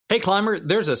Hey, Climber,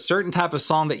 there's a certain type of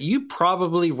song that you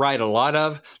probably write a lot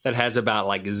of that has about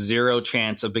like zero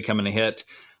chance of becoming a hit.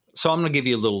 So I'm going to give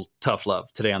you a little tough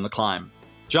love today on The Climb.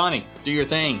 Johnny, do your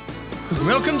thing.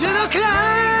 Welcome to The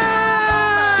Climb!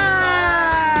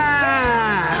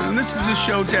 This is a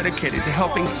show dedicated to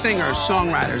helping singers,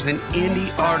 songwriters, and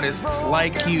indie artists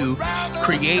like you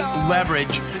create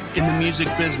leverage in the music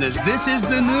business. This is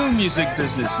the new music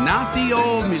business, not the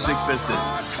old music business.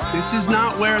 This is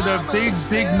not where the big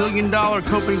 $1 million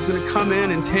company is going to come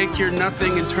in and take your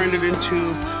nothing and turn it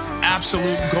into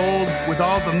absolute gold with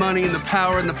all the money and the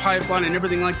power and the pipeline and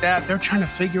everything like that. They're trying to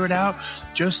figure it out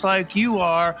just like you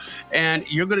are. And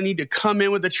you're going to need to come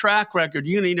in with a track record.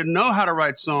 You're going to need to know how to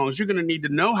write songs. You're going to need to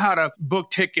know how to book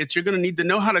tickets. You're going to need to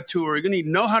know how to tour. You're going to need to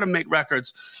know how to make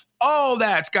records. All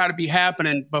that's got to be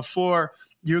happening before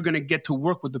you're going to get to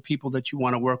work with the people that you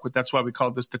want to work with. That's why we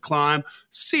call this The Climb,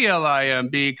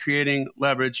 CLIMB, creating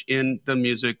leverage in the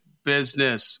music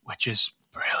business, which is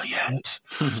brilliant.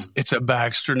 It's a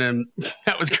Baxternym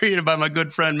that was created by my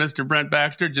good friend, Mr. Brent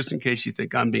Baxter, just in case you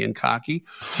think I'm being cocky.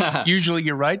 Usually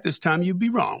you're right. This time you'd be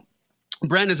wrong.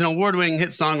 Brent is an award-winning hit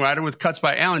songwriter with cuts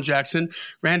by Alan Jackson,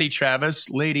 Randy Travis,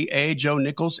 Lady A, Joe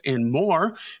Nichols, and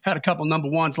more. Had a couple number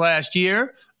ones last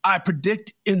year. I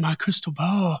predict in my crystal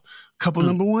ball a couple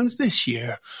number ones this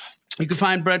year. You can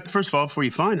find Brent, first of all, before you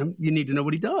find him, you need to know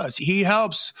what he does. He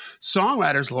helps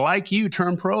songwriters like you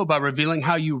turn pro by revealing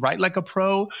how you write like a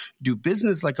pro, do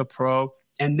business like a pro,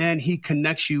 and then he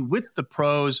connects you with the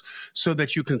pros so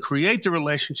that you can create the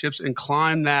relationships and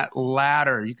climb that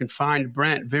ladder. You can find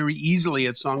Brent very easily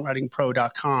at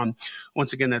songwritingpro.com.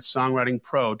 Once again, that's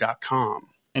songwritingpro.com.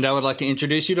 And I would like to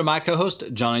introduce you to my co-host,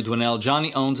 Johnny Dwinell.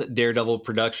 Johnny owns Daredevil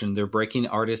Production. They're breaking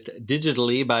artists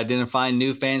digitally by identifying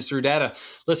new fans through data.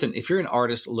 Listen, if you're an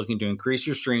artist looking to increase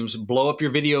your streams, blow up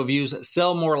your video views,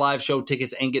 sell more live show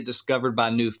tickets, and get discovered by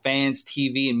new fans,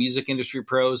 TV, and music industry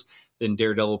pros, then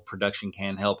Daredevil Production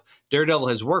can help. Daredevil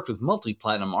has worked with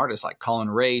multi-platinum artists like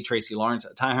Colin Ray, Tracy Lawrence,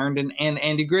 Ty Herndon, and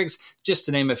Andy Griggs, just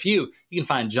to name a few. You can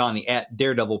find Johnny at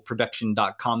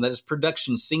daredevilproduction.com. That is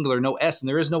production singular, no S, and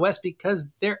there is no S because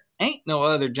there ain't no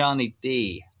other Johnny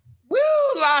D. Woo!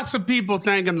 Lots of people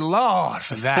thanking the Lord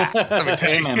for that. Let me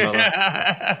tell you. Amen,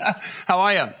 brother. How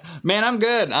are you? Man, I'm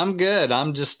good.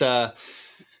 I'm just trying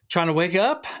to wake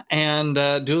up and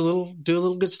do a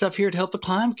little good stuff here to help the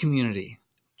Climb community.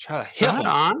 Try to hit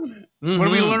on. Mm-hmm. What are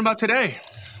we going to learn about today?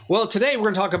 Well, today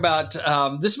we're going to talk about,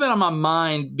 this has been on my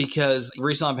mind because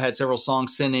recently I've had several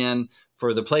songs sent in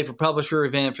for the Play for Publisher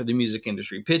event, for the music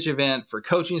industry pitch event, for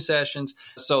coaching sessions.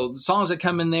 So the songs that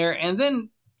come in there, and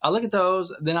then I look at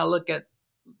those, then I look at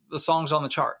the songs on the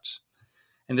charts.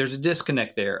 And there's a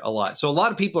disconnect there a lot. So a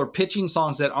lot of people are pitching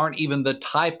songs that aren't even the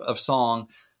type of song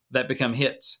that become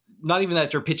hits. Not even that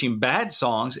they're pitching bad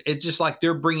songs. It's just like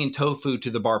they're bringing tofu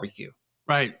to the barbecue.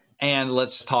 Right. And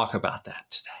let's talk about that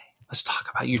today. Let's talk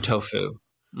about your tofu.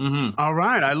 Mm-hmm. All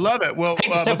right. I love it. Well,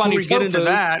 before we get into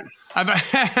that, I've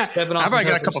already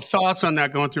got a couple thoughts on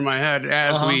that going through my head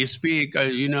as we speak.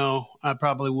 I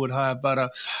probably would have,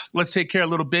 but let's take care of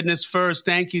a little business first.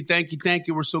 Thank you.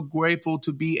 We're so grateful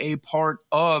to be a part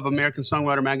of American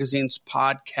Songwriter Magazine's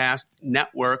podcast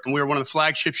network. And we were one of the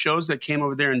flagship shows that came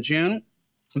over there in June.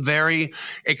 Very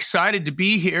excited to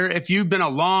be here. If you've been a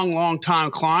long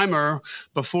time climber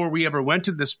before we ever went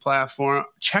to this platform,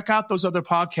 check out those other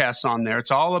podcasts on there.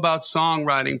 It's all about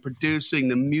songwriting, producing,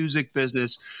 the music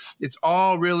business. It's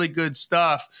all really good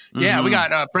stuff. Mm-hmm. Yeah, we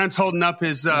got Brent's holding up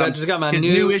his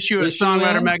new issue of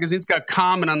Songwriter Magazine. It's got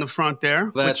Common on the front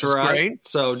there. That's which is right. Great.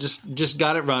 So just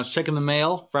got it. I was checking the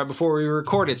mail right before we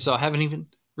recorded, so I haven't even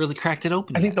really cracked it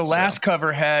open. I think the last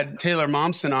cover had Taylor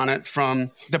Momsen on it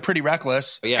from The Pretty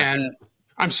Reckless. Yeah. And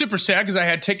I'm super sad because I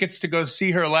had tickets to go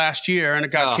see her last year and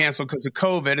it got canceled because of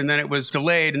COVID. And then it was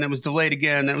delayed and then it was delayed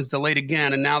again. And then it was delayed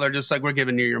again. And now they're just like, we're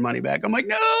giving you your money back. I'm like,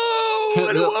 no,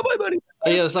 I don't want my money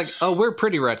back. Yeah, it's like, oh, we're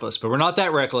pretty reckless, but we're not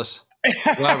that reckless.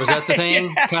 Well, was that the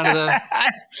thing? Kind of the...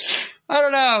 I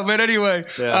don't know. But anyway,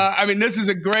 this is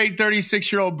a great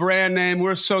 36-year-old brand name.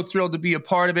 We're so thrilled to be a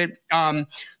part of it.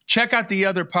 Check out the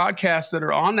other podcasts that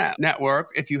are on that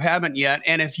network if you haven't yet.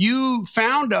 And if you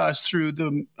found us through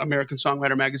the American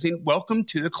Songwriter Magazine, welcome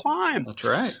to The Climb. That's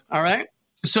right. All right.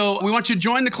 So we want you to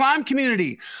join the Climb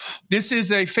community. This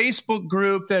is a Facebook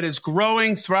group that is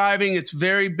growing, thriving. It's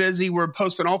very busy. We're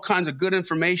posting all kinds of good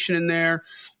information in there.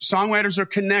 Songwriters are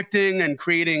connecting and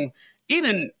creating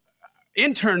even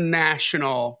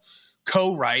international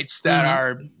co-writes that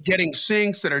are getting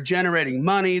syncs, that are generating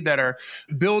money, that are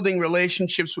building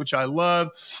relationships, which I love.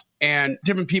 and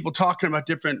different people talking about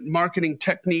different marketing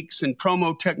techniques and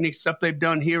promo techniques, stuff they've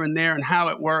done here and there and how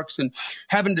it works, and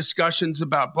having discussions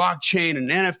about blockchain and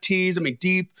NFTs. I mean,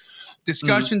 deep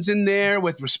discussions in there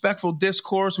with respectful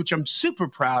discourse, which I'm super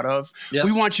proud of. Yep.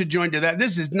 We want you to join to that.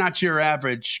 This is not your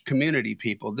average community,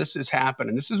 people. This is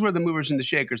happening. This is where the movers and the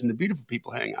shakers and the beautiful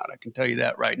people hang out. I can tell you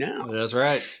that right now. That's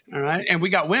right. All right. And we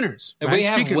got winners. And right? we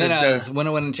have Speaking winners. of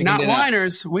Winner, chicken not dinner.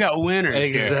 whiners. We got winners.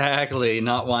 Exactly. Here.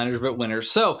 Not whiners, but winners.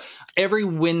 So every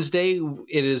Wednesday,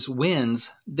 it is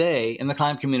Wins Day in the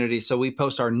climb community. So we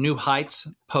post our New Heights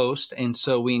post. And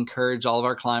so we encourage all of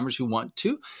our climbers who want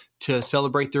to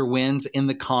celebrate their wins in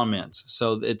the comments.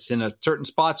 So it's in a certain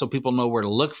spot so people know where to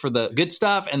look for the good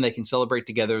stuff and they can celebrate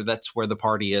together. That's where the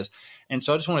party is. And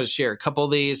so I just wanted to share a couple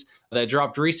of these that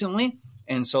dropped recently.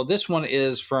 And so this one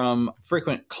is from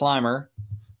frequent climber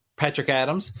Patrick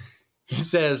Adams. He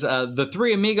says, the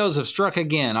three amigos have struck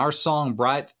again. Our song,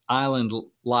 Bright Island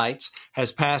Lights,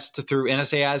 has passed through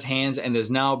NSAI's hands and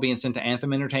is now being sent to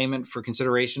Anthem Entertainment for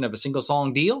consideration of a single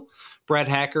song deal. Brad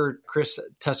Hacker, Chris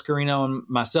Tuscarino, and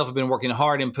myself have been working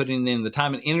hard and putting in the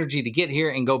time and energy to get here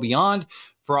and go beyond.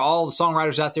 For all the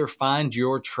songwriters out there, find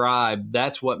your tribe.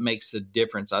 That's what makes the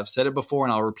difference. I've said it before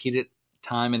and I'll repeat it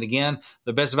time and again.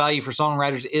 The best value for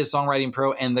songwriters is Songwriting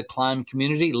Pro and the Climb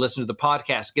community. Listen to the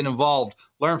podcast, get involved,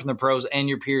 learn from the pros and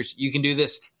your peers. You can do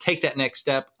this. Take that next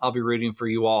step. I'll be rooting for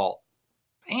you all.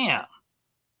 Bam.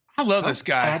 I love this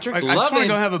guy. Patrick, I just want to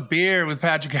go have a beer with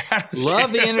Patrick Adams.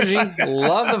 Love the energy.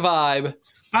 Love the vibe.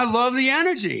 I love the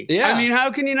energy. Yeah. I mean,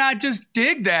 how can you not just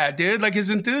dig that, dude? Like his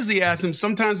enthusiasm.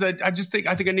 Sometimes I think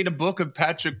I need a book of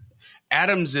Patrick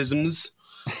Adams-isms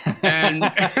and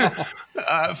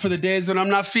for the days when I'm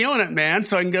not feeling it, man,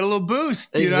 so I can get a little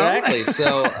boost. Exactly.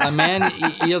 So, man,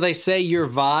 they say your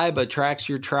vibe attracts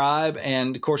your tribe.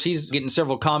 And, of course, he's getting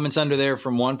several comments under there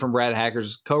from Brad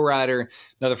Hacker's co-writer,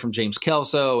 another from James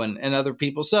Kelso and other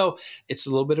people. So it's a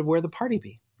little bit of where the party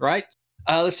be, right?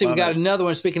 Let's see. We got another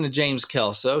one. Speaking of James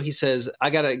Kelso, he says,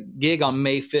 I got a gig on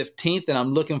May 15th, and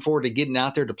I'm looking forward to getting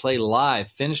out there to play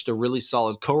live. Finished a really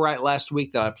solid co-write last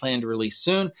week that I plan to release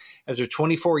soon. After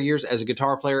 24 years as a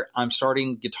guitar player, I'm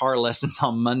starting guitar lessons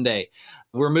on Monday.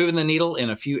 We're moving the needle in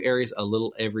a few areas a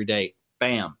little every day.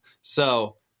 Bam.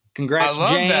 So congrats,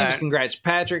 James. That. Congrats,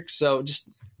 Patrick. So just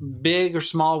big or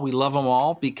small, we love them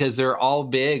all because they're all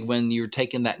big when you're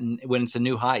taking that, when it's a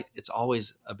new height. It's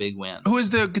always a big win. Who is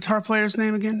the guitar player's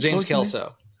name again? James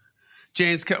Kelso.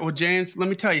 James, let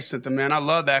me tell you something, man. I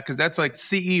love that because that's like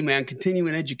CE, man,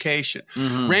 continuing education.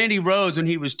 Mm-hmm. Randy Rhoads, when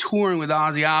he was touring with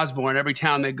Ozzy Osbourne, every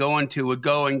town they go into would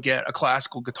go and get a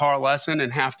classical guitar lesson,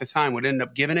 and half the time would end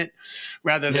up giving it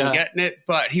rather than getting it.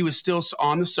 But he was still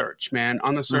on the search, man,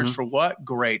 on the search for what?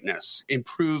 Greatness,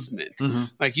 improvement. Mm-hmm.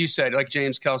 Like you said, like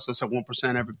James Kelso said,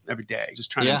 1% every day, just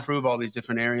trying to improve all these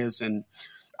different areas. And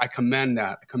I commend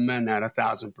that.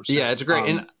 1,000%. Yeah, it's great.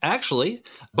 And actually,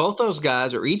 both those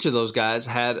guys, or each of those guys,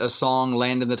 had a song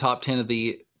land in the top 10 of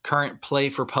the current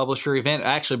Play for Publisher event.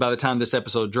 Actually, by the time this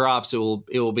episode drops, it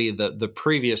will be the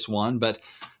previous one. But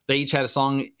they each had a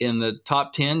song in the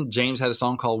top 10. James had a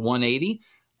song called 180.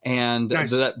 And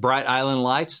that Bright Island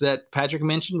Lights that Patrick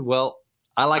mentioned, well,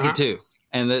 I like it too.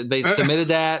 And they submitted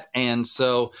that. And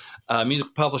so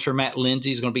music publisher Matt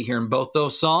Lindsay is going to be hearing both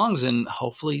those songs and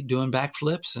hopefully doing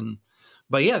backflips.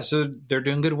 But yeah, so they're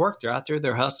doing good work. They're out there,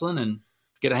 they're hustling and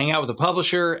get to hang out with the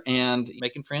publisher and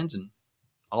making friends and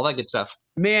all that good stuff.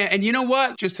 Man, and you know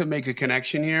what? Just to make a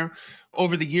connection here,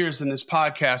 over the years in this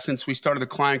podcast, since we started the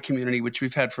client community, which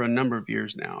we've had for a number of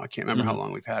years now, I can't remember how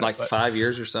long we've had it. 5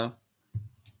 years or so.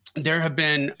 There have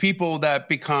been people that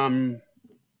become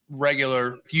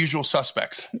regular, usual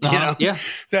suspects,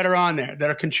 that are on there, that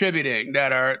are contributing,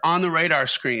 that are on the radar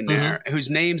screen there, whose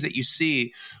names that you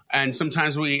see. And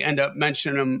sometimes we end up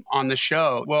mentioning them on the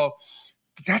show. Well,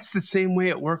 that's the same way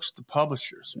it works with the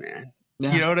publishers, man.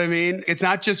 Yeah. You know what I mean? It's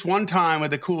not just one time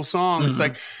with a cool song. It's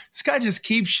like, this guy just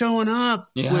keeps showing up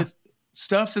with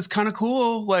stuff that's kind of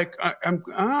cool. Like, and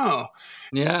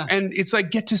it's like,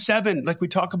 get to 7. Like we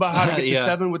talk about how to get to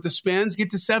 7 with the spins,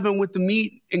 get to 7 with the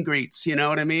meet and greets. You know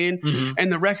what I mean?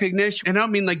 And the recognition. And I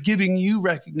don't mean like giving you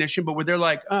recognition, but where they're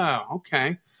like, oh,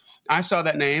 okay, I saw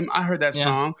that name, I heard that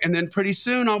song. And then pretty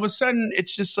soon, all of a sudden,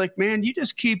 it's just like, man, you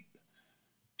just keep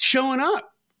showing up.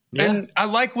 Yeah. And I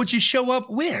like what you show up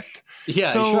with. Yeah,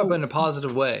 so, you show up in a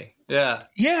positive way. Yeah.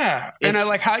 Yeah. And I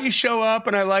like how you show up,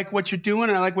 and I like what you're doing,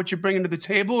 and I like what you're bringing to the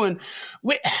table. And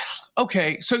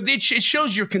okay, so it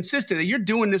shows you're consistent, that you're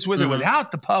doing this with or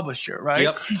without the publisher, right?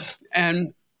 Yep.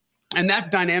 And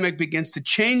that dynamic begins to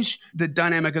change the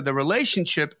dynamic of the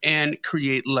relationship and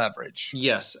create leverage.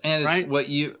 Yes. And it's what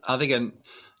I think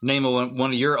name of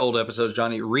one of your old episodes,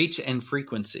 Johnny, reach and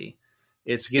frequency.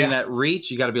 It's getting that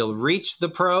reach. You got to be able to reach the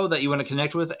pro that you want to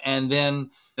connect with. And then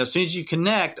as soon as you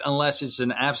connect, unless it's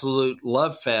an absolute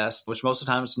love fest, which most of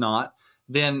the time it's not,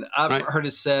 then I've heard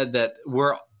it said that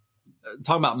we're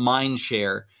talking about mind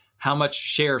share, how much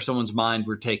share of someone's mind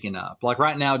we're taking up. Like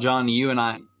right now, John, you and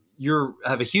I, you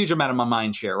have a huge amount of my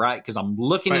mind share, right? Because I'm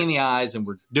looking in the eyes and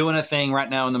we're doing a thing right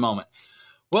now in the moment.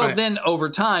 Well, then over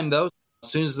time, though,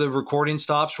 as soon as the recording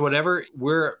stops, whatever,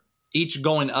 we're each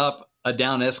going up a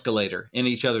down escalator in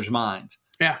each other's minds.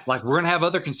 Yeah. Like we're going to have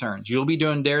other concerns. You'll be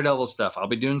doing Daredevil stuff. I'll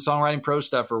be doing songwriting pro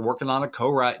stuff or working on a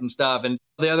co-write and stuff. And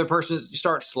the other person, you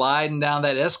start sliding down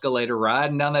that escalator,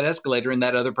 riding down that escalator in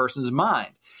that other person's mind.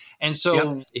 And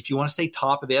so if you want to stay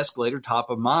top of the escalator, top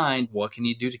of mind, what can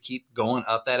you do to keep going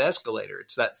up that escalator?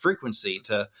 It's that frequency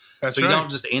so you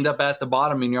don't just end up at the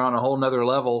bottom and you're on a whole nother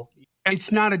level.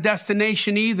 It's not a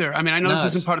destination either. I mean, I know this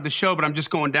isn't part of the show, but I'm just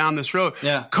going down this road.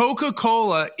 Yeah.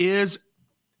 Coca-Cola is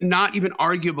not even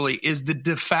arguably is the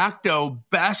de facto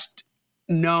best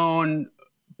known,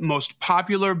 most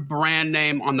popular brand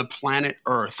name on the planet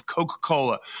Earth,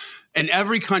 Coca-Cola. In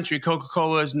every country,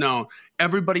 Coca-Cola is known.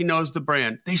 Everybody knows the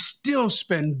brand. They still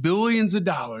spend billions of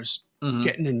dollars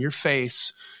getting in your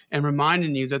face and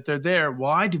reminding you that they're there.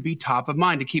 Why? To be top of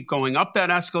mind, to keep going up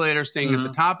that escalator, staying at the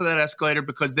top of that escalator,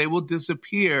 because they will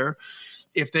disappear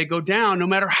if they go down, no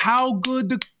matter how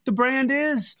good the brand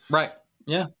is. Right.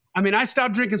 Yeah. I mean, I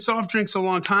stopped drinking soft drinks a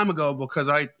long time ago because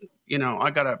I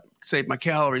got to save my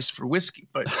calories for whiskey,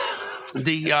 but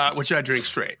which I drink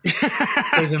straight.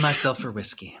 Saving myself for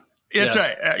whiskey. That's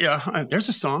right. There's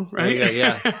a song, right?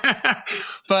 Yeah.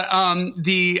 But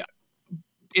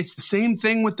it's the same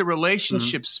thing with the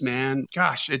relationships, man.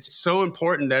 Gosh, it's so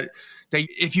important that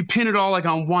if you pin it all like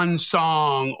on one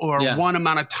song or one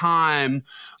amount of time,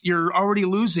 you're already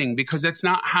losing because that's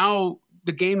not how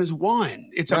the game is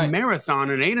won. It's a marathon.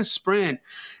 It ain't a sprint.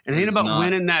 It ain't about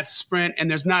winning that sprint.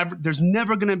 And there's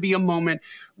never going to be a moment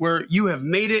where you have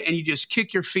made it and you just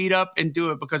kick your feet up and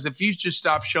do it. Because if you just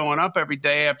stop showing up every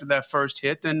day after that first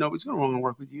hit, then nobody's going to want to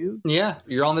work with you. Yeah.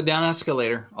 You're on the down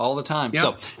escalator all the time. Yep.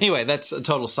 So anyway, that's a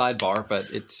total sidebar, but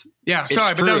it's but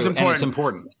that was important. And it's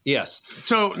important. Yes.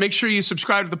 So make sure you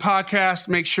subscribe to the podcast.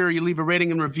 Make sure you leave a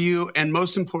rating and review. And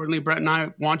most importantly, Brett and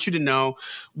I want you to know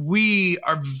we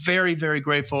are very, very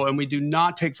grateful, and we do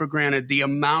not take for granted the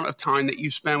amount of time that you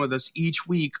spend with us each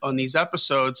week on these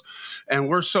episodes. And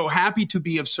we're so happy to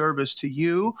be of service to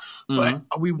you, but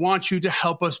we want you to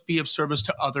help us be of service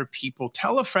to other people.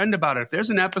 Tell a friend about it. If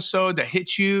there's an episode that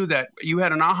hits you, that you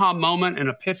had an aha moment, an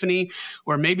epiphany,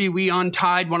 where maybe we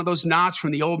untied one of those knots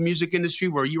from the old music industry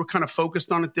where you were kind of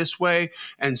focused on it this way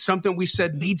and something we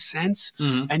said made sense,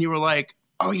 and you were like,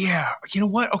 oh yeah, you know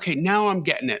what? Okay, now I'm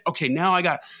getting it. Okay, now I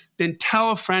got it. Then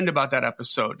tell a friend about that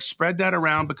episode. Spread that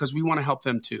around because we want to help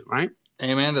them too, right?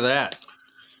 Amen to that.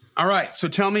 All right, so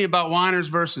tell me about Whiners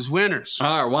versus Winners.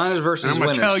 All right, Whiners versus Winners. I'm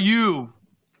going to tell you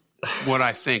what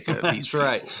I think of these people.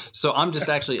 Right. So I'm just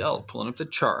actually pulling up the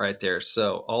chart right there.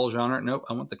 So all genre. Nope,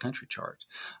 I want the country chart.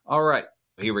 All right,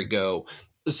 here we go.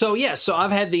 So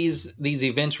I've had these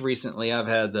events recently. I've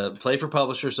had the Play for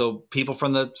Publishers. So people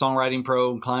from the Songwriting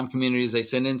Pro and Climb communities, they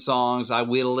send in songs. I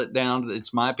whittle it down.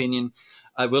 It's my opinion.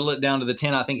 I whittle it down to the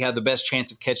 10 I think have the best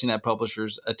chance of catching that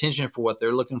publisher's attention for what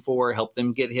they're looking for, help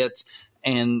them get hits.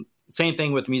 And same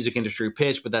thing with music industry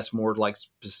pitch, but that's more like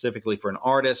specifically for an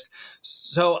artist.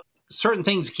 So certain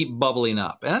things keep bubbling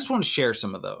up. And I just want to share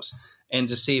some of those and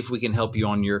to see if we can help you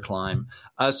on your climb.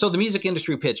 So the music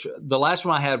industry pitch, the last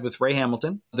one I had with Ray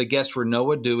Hamilton, the guests were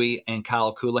Noah Dewey and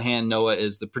Kyle Coulahan. Noah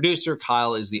is the producer.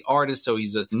 Kyle is the artist. So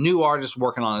he's a new artist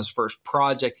working on his first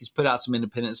project. He's put out some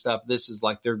independent stuff. This is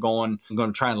like they're going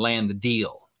to try and land the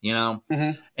deal, you know?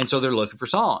 And so they're looking for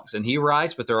songs. And he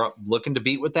writes, but they're looking to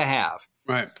beat what they have.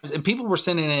 Right. And people were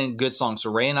sending in good songs.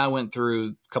 So Ray and I went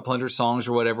through a couple hundred songs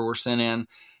or whatever were sent in.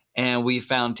 And we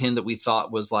found 10 that we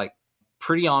thought was like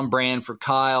pretty on brand for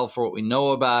Kyle, for what we know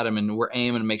about him, and we're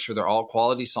aiming to make sure they're all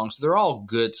quality songs. So they're all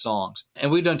good songs. And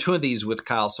we've done 2 of these with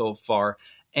Kyle so far.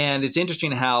 And it's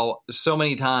interesting how so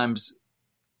many times,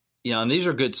 you know, and these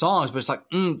are good songs, but it's like,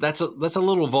 that's a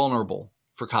little vulnerable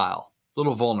for Kyle, a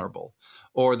little vulnerable.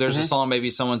 Or there's a song, maybe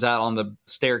someone's out on the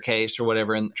staircase or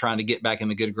whatever and trying to get back in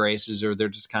the good graces, or they're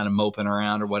just kind of moping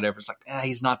around or whatever. It's like,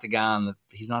 he's not the guy on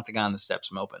the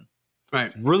steps moping.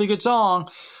 Right. Really good song.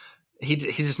 He's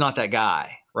just not that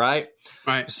guy, right?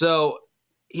 Right. So,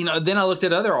 you know, then I looked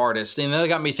at other artists, and that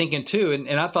got me thinking too.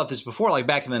 And I thought this before, like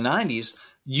back in the 90s,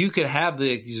 you could have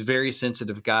these very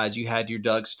sensitive guys. You had your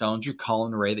Doug Stones, your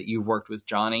Colin Ray that you've worked with,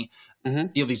 Johnny. You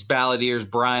have these balladeers,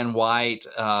 Brian White,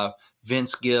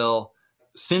 Vince Gill.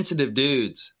 sensitive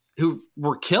dudes who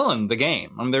were killing the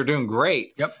game. I mean, they're doing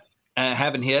great, Yep.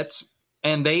 Having hits,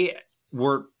 and they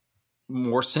were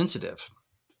more sensitive.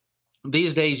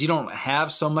 These days, you don't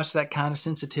have so much that kind of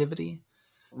sensitivity.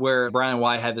 Where Brian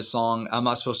White had this song, I'm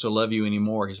Not Supposed to Love You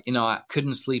Anymore. He's, I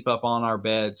couldn't sleep up on our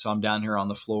bed, so I'm down here on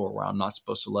the floor where I'm not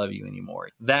supposed to love you anymore.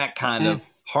 That kind of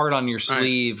heart on your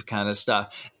sleeve kind of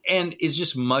stuff. And it's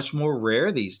just much more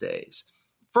rare these days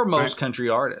for most country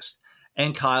artists.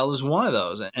 And Kyle is one of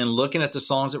those. And looking at the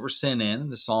songs that were sent in,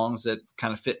 the songs that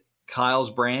kind of fit Kyle's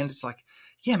brand, it's like,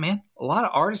 yeah, man, a lot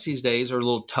of artists these days are a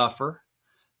little tougher.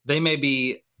 They may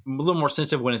be a little more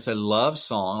sensitive when it's a love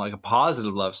song, like a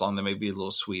positive love song that may be a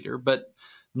little sweeter, but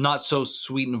not so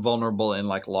sweet and vulnerable in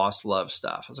like lost love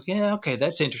stuff. I was like, yeah, okay,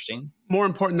 that's interesting. More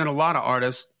important than a lot of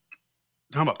artists.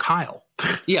 Talking about Kyle.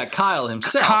 Yeah, Kyle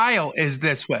himself. Kyle is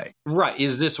this way. Right,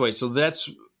 is this way. So that's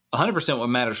 100% what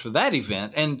matters for that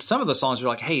event. And some of the songs are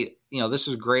like, hey, this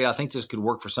is great. I think this could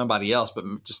work for somebody else, but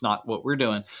just not what we're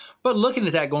doing. But looking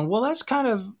at that going, well, that's kind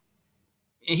of,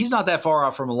 he's not that far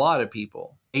off from a lot of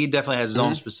people. He definitely has his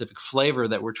own specific flavor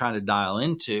that we're trying to dial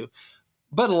into.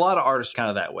 But a lot of artists kind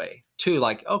of that way too.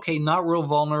 Like, okay, not real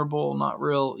vulnerable, not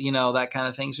real, that kind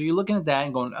of thing. So you're looking at that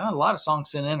and going, a lot of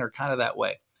songs sent in are kind of that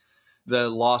way. The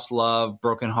lost love,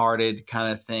 brokenhearted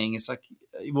kind of thing. It's like,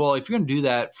 well, if you're going to do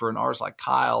that for an artist like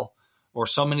Kyle or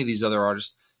so many of these other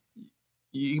artists,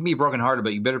 you can be brokenhearted,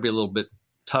 but you better be a little bit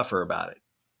tougher about it.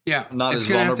 Yeah, not it's as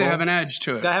going to vulnerable. have to have an edge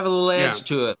to it. It's got to have a little edge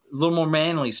to it, a little more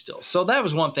manly still. So that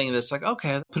was one thing that's like,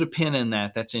 okay, put a pin in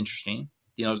that. That's interesting,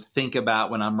 to think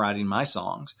about when I'm writing my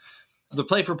songs. The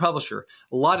play for publisher,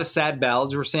 a lot of sad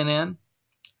ballads were sent in.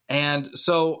 And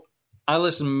so I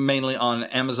listen mainly on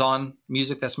Amazon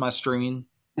Music. That's my streaming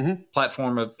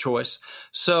platform of choice.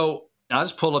 So I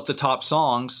just pulled up the top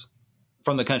songs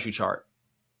from the country chart.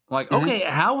 Like, okay,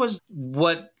 how was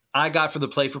what I got for the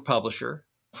play for publisher?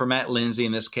 For Matt Lindsay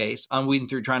in this case, I'm weeding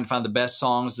through trying to find the best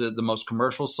songs, the most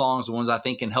commercial songs, the ones I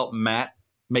think can help Matt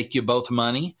make you both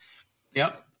money.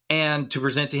 Yep. And to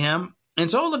present to him. And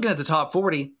so I'm looking at the top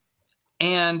 40,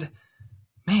 and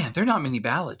man, there are not many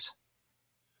ballads.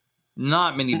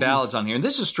 Not many ballads on here. And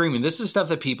this is streaming. This is stuff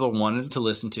that people wanted to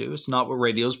listen to. It's not what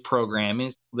radio's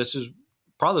programming. This is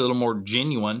probably a little more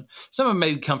genuine. Some of them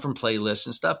may come from playlists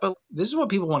and stuff, but this is what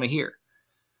people want to hear.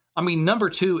 I mean, number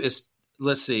 2 is,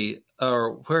 let's see,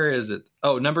 or where is it?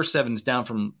 Oh, number 7 is down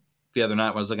from the other night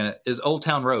when I was looking at it. Is Old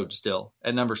Town Road still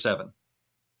at number 7?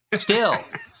 Still.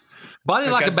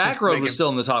 Body Like a Back Road was still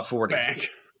in the top 40. Back.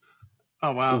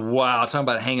 Oh, wow. Wow. Talking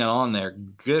about hanging on there.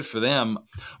 Good for them.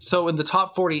 So in the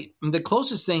top 40, the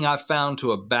closest thing I found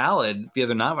to a ballad the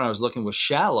other night when I was looking was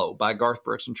Shallow by Garth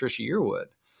Brooks and Trisha Yearwood,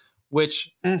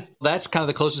 which that's kind of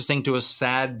the closest thing to a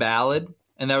sad ballad.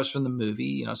 And that was from the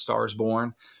movie, Star is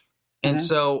Born. And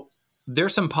so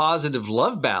there's some positive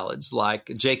love ballads like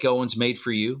Jake Owen's Made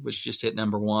for You, which just hit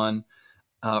number 1,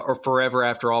 or Forever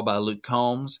After All by Luke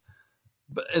Combs.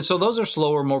 And so those are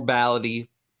slower, more ballady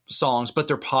songs, but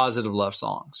they're positive love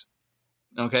songs.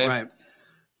 Okay. Right.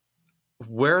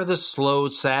 Where are the slow,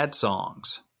 sad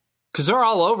songs? Because they're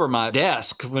all over my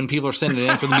desk when people are sending it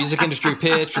in for the music industry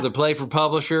pitch, for the play for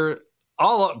publisher,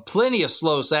 plenty of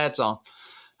slow, sad songs.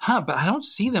 But I don't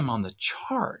see them on the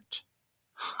chart.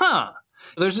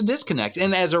 There's a disconnect.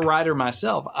 And as a writer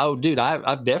myself, dude,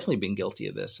 I've definitely been guilty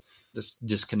of this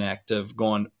disconnect of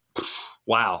going,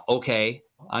 wow, okay,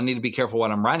 I need to be careful what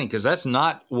I'm writing, because that's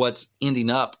not what's ending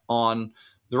up on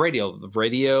the radio. The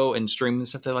radio and streaming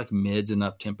stuff, they're like mids and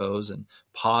up tempos and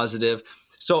positive.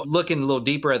 So looking a little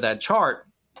deeper at that chart,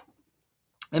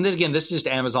 and then again, this is just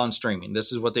Amazon streaming.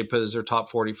 This is what they put as their top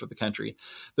 40 for the country.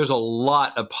 There's a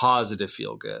lot of positive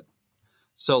feel good.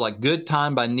 So like Good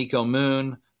Time by Nico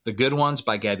Moon, The Good Ones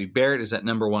by Gabby Barrett is at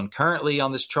number 1 currently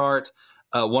on this chart.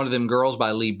 One of Them Girls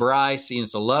by Lee Brice.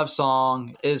 It's a love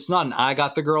song. It's not an I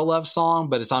Got the Girl love song,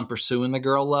 but it's I'm Pursuing the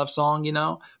Girl love song,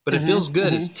 But it feels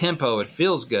good. It's tempo. It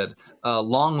feels good.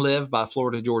 Long Live by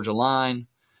Florida Georgia Line.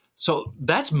 So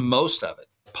that's most of it.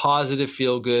 Positive,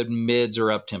 feel good, mids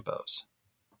or up tempos.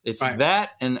 It's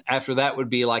that, and after that would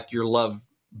be like your love,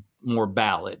 more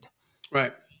ballad.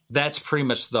 Right. That's pretty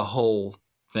much the whole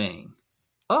thing.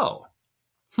 Oh,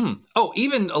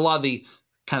 even a lot of the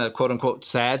kind of quote unquote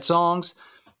sad songs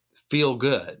feel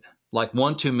good. Like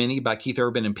One Too Many by Keith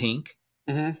Urban and Pink.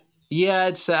 Yeah,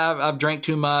 it's I've drank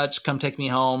too much. Come take me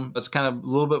home. It's kind of a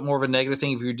little bit more of a negative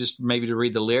thing if you're just maybe to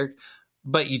read the lyric,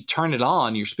 but you turn it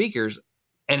on your speakers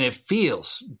and it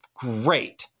feels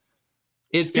great.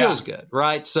 It feels good,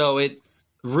 right? So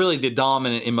Really, the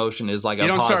dominant emotion is like you a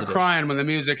don't positive. start crying when the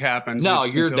music happens. No,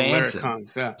 It's you're until the lyric dancing.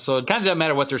 comes. Yeah. So it kind of doesn't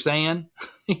matter what they're saying.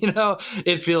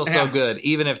 It feels so good,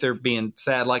 even if they're being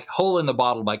sad. Like Hole in the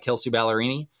Bottle by Kelsey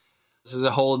Ballerini. This is a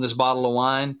hole in this bottle of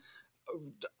wine.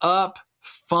 Up,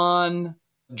 fun,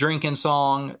 drinking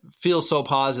song, feels so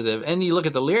positive. And you look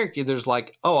at the lyric, there's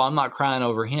like, oh, I'm not crying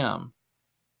over him.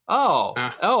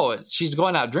 Oh, she's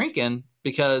going out drinking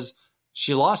because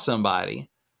she lost somebody.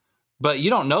 But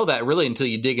you don't know that really until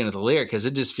you dig into the lyric, because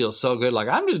it just feels so good. Like,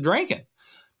 I'm just drinking.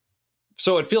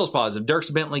 So it feels positive.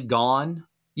 Dierks Bentley, Gone.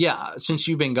 Yeah, since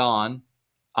you've been gone,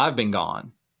 I've been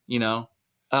gone,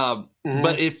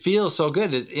 But it feels so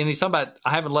good. And he's talking about,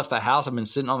 I haven't left the house. I've been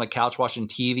sitting on the couch watching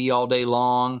TV all day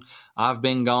long. I've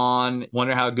been gone.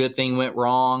 Wonder how a good thing went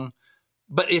wrong.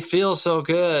 But it feels so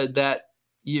good that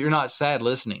you're not sad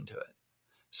listening to it.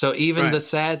 So even the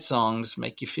sad songs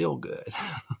make you feel good.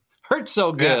 Hurts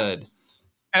so good. Yeah.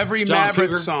 Every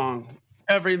Maverick song.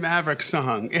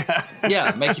 Yeah.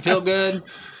 Yeah, make you feel good,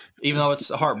 even though it's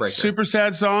a heartbreaker. Super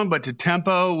sad song, but to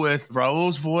tempo with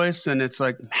Raul's voice, and it's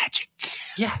like magic.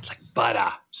 Yeah, it's like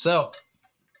butter. So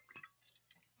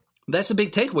that's a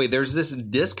big takeaway. There's this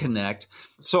disconnect.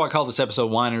 So I call this episode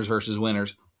Whiners versus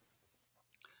Winners.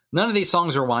 None of these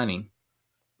songs are whining.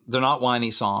 They're not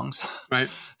whiny songs. Right.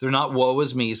 They're not woe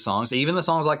is me songs. Even the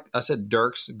songs like I said,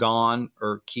 Dierks, Gone,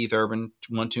 or Keith Urban,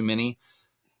 One Too Many,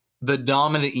 the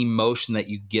dominant emotion that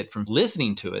you get from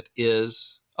listening to it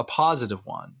is a positive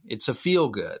one. It's a feel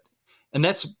good. And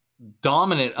that's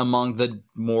dominant among the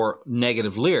more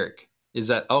negative lyric. Is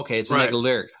that, okay, it's a negative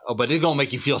lyric. Oh, but it's going to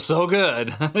make you feel so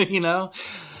good,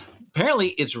 Apparently,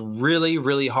 it's really,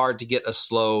 really hard to get a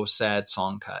slow, sad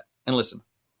song cut. And listen,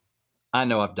 I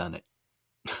know I've done it.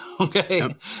 Okay?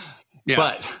 Yep. Yeah.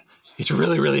 But it's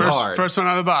really, really hard. First one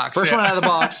out of the box. First one out of the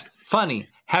box. Funny.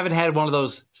 Haven't had one of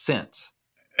those since.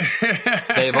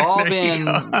 They've all been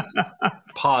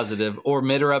positive or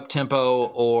mid or up tempo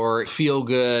or feel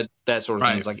good, that sort of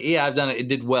thing. It's like, yeah, I've done it. It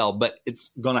did well, but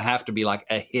it's going to have to be like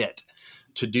a hit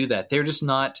to do that. They're just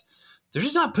not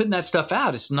putting that stuff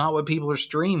out. It's not what people are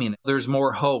streaming. There's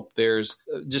more hope. There's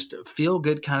just a feel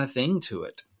good kind of thing to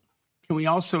it. Can we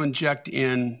also inject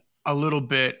in a little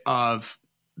bit of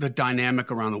the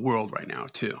dynamic around the world right now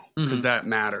too? Because that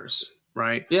matters.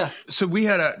 Right? Yeah. So we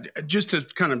had just to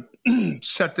kind of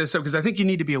set this up, because I think you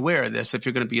need to be aware of this if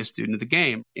you're going to be a student of the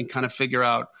game and kind of figure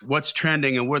out what's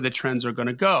trending and where the trends are going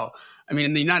to go. I mean,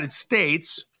 in the United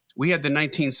States, we had the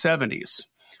 1970s,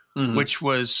 which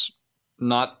was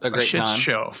not a great shit time.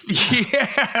 show.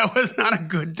 Yeah, it was not a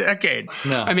good decade.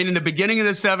 No. I mean, in the beginning of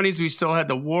the 70s, we still had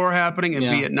the war happening in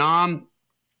Vietnam.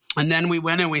 And then we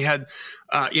went and we had,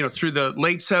 through the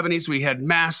late 70s, we had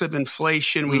massive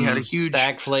inflation. We had a huge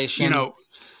stagflation.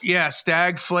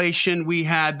 Stagflation. We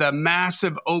had the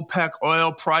massive OPEC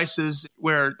oil prices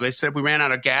where they said we ran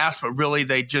out of gas, but really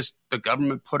the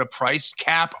government put a price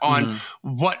cap on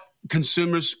what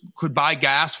consumers could buy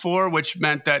gas for, which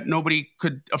meant that none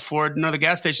of the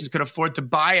gas stations could afford to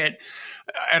buy it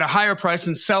at a higher price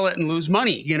and sell it and lose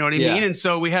money. You know what I mean? And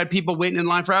so we had people waiting in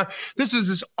line for all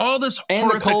this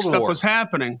horrific stuff was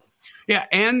happening. Yeah,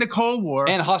 and the Cold War.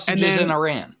 And hostages in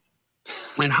Iran.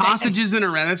 And hostages in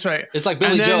Iran, that's right. It's like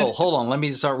Billy Joel. Hold on, we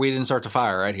didn't start the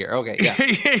fire right here. Okay, yeah.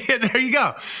 There you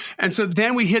go. And so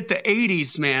then we hit the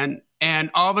 80s, man, and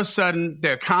all of a sudden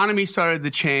the economy started to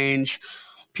change.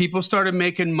 People started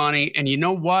making money, and you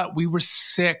know what? We were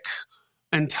sick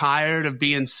and tired of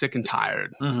being sick and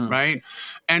tired, right?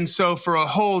 And so for a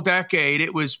whole decade,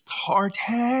 it was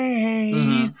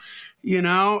party,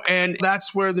 and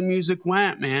that's where the music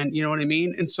went, man. You know what I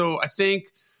mean? And so I think,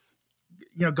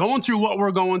 going through what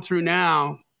we're going through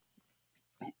now,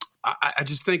 I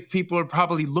just think people are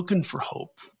probably looking for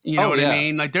hope. You know what I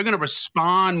mean? Like they're going to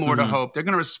respond more to hope. They're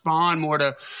going to respond more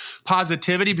to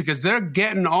positivity because they're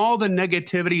getting all the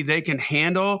negativity they can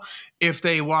handle if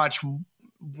they watch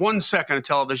 1 second of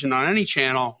television on any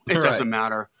channel. It doesn't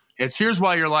matter. It's here's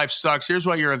why your life sucks. Here's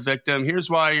why you're a victim. Here's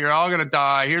why you're all going to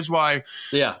die. Here's why.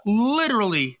 Yeah.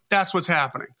 Literally, that's what's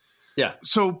happening. Yeah.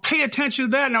 So pay attention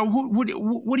to that. Now, what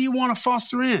do you want to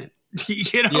foster in?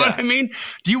 You know what I mean?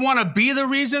 Do you want to be the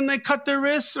reason they cut their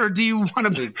wrists, or do you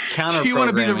want to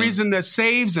be the reason that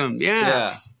saves them?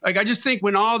 Yeah. Like I just think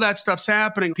when all that stuff's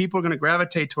happening, people are going to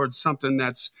gravitate towards something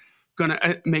that's going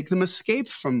to make them escape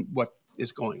from what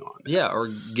is going on. Yeah, or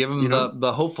give them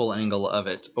the hopeful angle of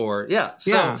it, or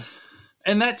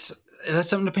and that's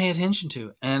something to pay attention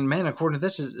to. And man, according to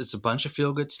this, it's a bunch of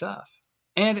feel good stuff.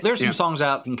 And there's some songs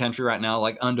out in country right now,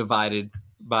 like "Undivided"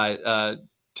 by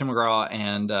Tim McGraw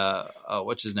and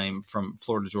what's his name from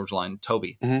Florida Georgia Line,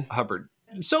 Toby Hubbard.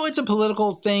 So it's a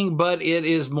political thing, but it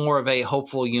is more of a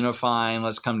hopeful, unifying,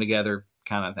 let's come together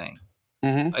kind of thing.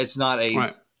 Mm-hmm. It's not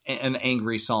an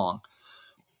angry song.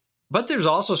 But there's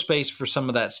also space for some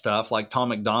of that stuff. Like Tom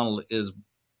McDonald is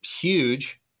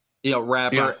huge,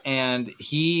 rapper, and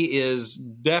he is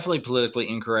definitely politically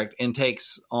incorrect and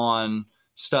takes on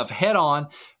stuff head on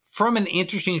from an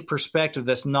interesting perspective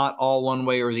that's not all one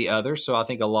way or the other. So I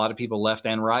think a lot of people left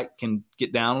and right can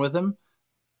get down with him.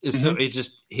 So he's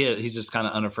just kind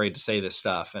of unafraid to say this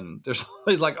stuff. And there's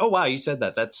always like, oh, wow, you said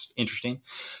that. That's interesting.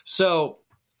 So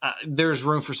there's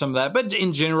room for some of that. But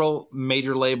in general,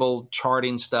 major label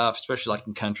charting stuff, especially like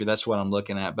in country, that's what I'm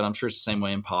looking at. But I'm sure it's the same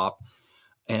way in pop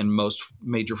and most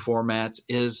major formats,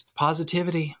 is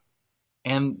positivity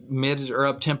and mid or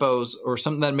up tempos or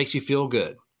something that makes you feel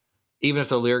good, even if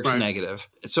the lyrics are negative.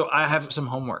 So I have some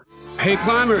homework. Hey,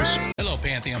 climbers. Hello,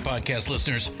 Pantheon Podcast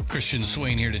listeners. Christian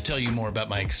Swain here to tell you more about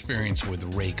my experience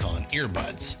with Raycon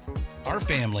earbuds. Our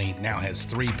family now has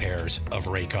 3 pairs of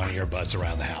Raycon earbuds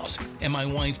around the house, and my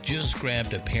wife just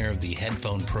grabbed a pair of the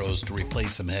Headphone Pros to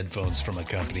replace some headphones from a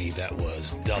company that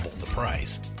was double the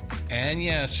price. And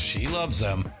yes, she loves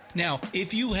them. Now,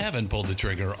 if you haven't pulled the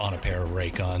trigger on a pair of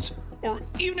Raycons, or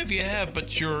even if you have,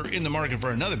 but you're in the market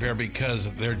for another pair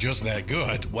because they're just that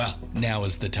good, well, now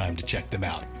is the time to check them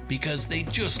out, because they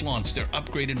just launched their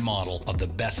upgraded model of the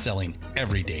best-selling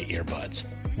everyday earbuds.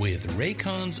 With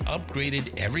Raycon's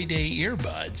upgraded everyday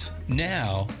earbuds,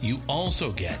 now you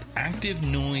also get active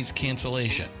noise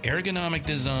cancellation, ergonomic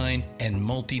design, and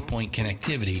multi-point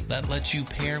connectivity that lets you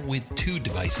pair with 2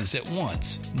 devices at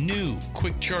once. New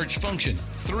quick charge function,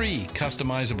 3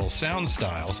 customizable sound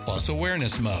styles, plus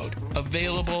awareness mode.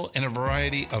 Available in a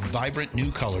variety of vibrant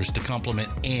new colors to complement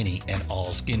any and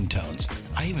all skin tones.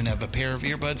 I even have a pair of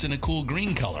earbuds in a cool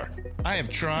green color. I have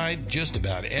tried just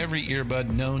about every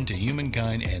earbud known to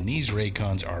humankind, and these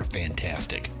Raycons are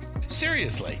fantastic.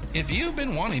 Seriously, if you've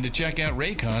been wanting to check out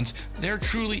Raycons, there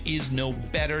truly is no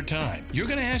better time. You're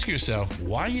going to ask yourself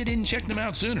why you didn't check them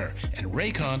out sooner, and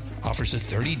Raycon offers a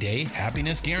 30-day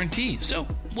happiness guarantee. So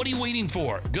what are you waiting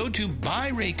for? Go to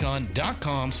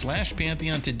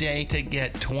buyraycon.com/Pantheon today to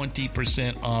get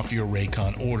 20% off your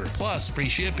Raycon order, plus free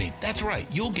shipping. That's right,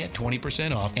 you'll get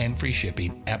 20% off and free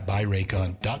shipping at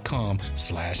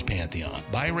buyraycon.com/Pantheon.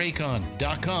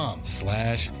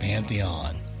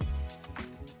 buyraycon.com/Pantheon.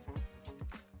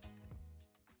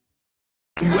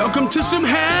 Welcome to some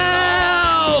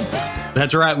help.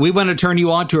 That's right. We want to turn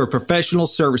you on to a professional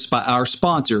service by our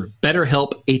sponsor,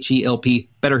 BetterHelp, H-E-L-P,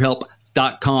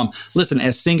 BetterHelp.com. Listen,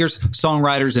 as singers,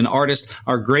 songwriters, and artists,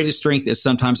 our greatest strength is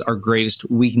sometimes our greatest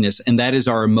weakness, and that is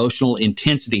our emotional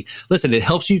intensity. Listen, it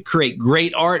helps you create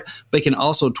great art, but it can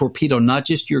also torpedo not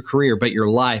just your career, but your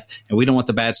life. And we don't want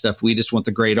the bad stuff. We just want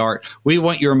the great art. We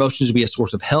want your emotions to be a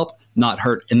source of help, not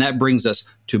hurt. And that brings us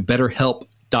to BetterHelp.com.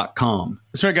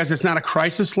 That's right, guys. It's not a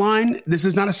crisis line. This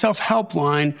is not a self-help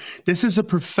line. This is a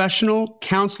professional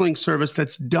counseling service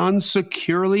that's done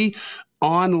securely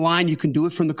online. You can do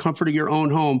it from the comfort of your own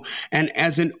home. And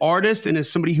as an artist and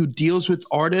as somebody who deals with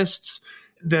artists,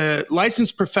 the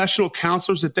licensed professional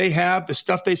counselors that they have, the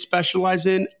stuff they specialize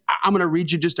in, I'm going to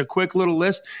read you just a quick little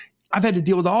list. I've had to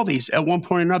deal with all these at one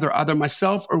point or another, either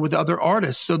myself or with other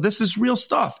artists. So this is real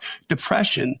stuff.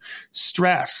 Depression,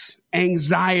 stress,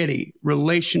 anxiety,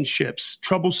 relationships,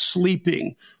 trouble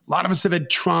sleeping. A lot of us have had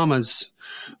traumas,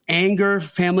 anger,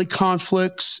 family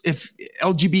conflicts, if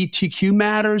LGBTQ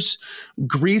matters,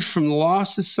 grief from the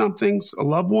loss of something, a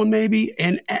loved one maybe.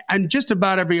 And just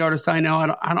about every artist I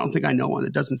know, I don't think I know one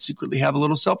that doesn't secretly have a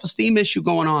little self-esteem issue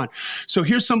going on. So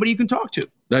here's somebody you can talk to.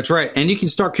 That's right. And you can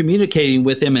start communicating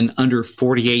with them in under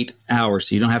 48 hours.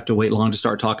 So you don't have to wait long to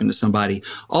start talking to somebody.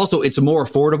 Also, it's more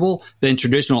affordable than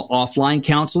traditional offline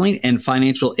counseling, and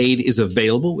financial aid is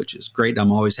available, which is great.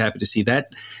 I'm always happy to see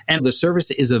that. And the service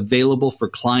is available for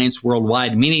clients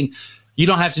worldwide, meaning you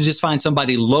don't have to just find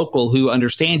somebody local who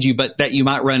understands you, but that you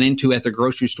might run into at the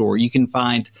grocery store. You can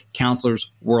find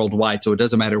counselors worldwide, so it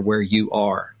doesn't matter where you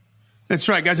are. That's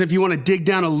right, guys. If you want to dig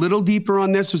down a little deeper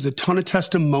on this, there's a ton of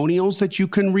testimonials that you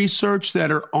can research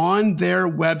that are on their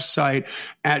website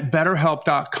at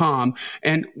betterhelp.com.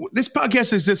 And this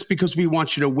podcast exists because we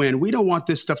want you to win. We don't want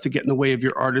this stuff to get in the way of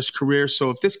your artist career. So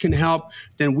if this can help,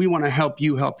 then we want to help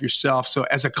you help yourself. So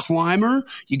as a climber,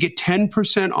 you get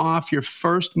 10% off your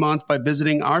first month by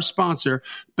visiting our sponsor,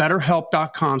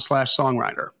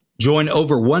 betterhelp.com/songwriter. Join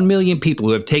over 1 million people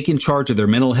who have taken charge of their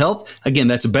mental health. Again,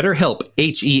 that's BetterHelp,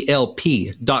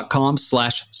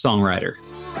 HELP.com/songwriter.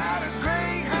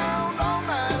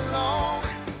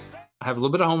 I have a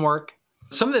little bit of homework.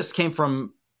 Some of this came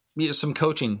from some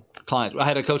coaching client. I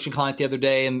had a coaching client the other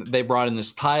day, and they brought in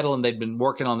this title, and they'd been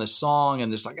working on this song,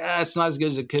 and it's like, it's not as good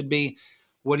as it could be.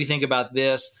 What do you think about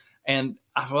this? And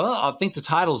I think the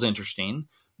title's interesting,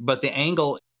 but the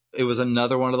angle, it was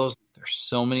another one of those. There's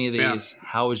so many of these. Yeah.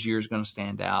 How is yours going to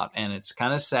stand out? And it's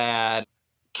kind of sad.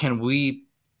 Can we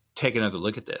take another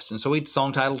look at this? And so we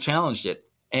song title challenged it,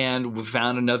 and we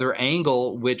found another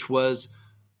angle, which was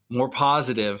more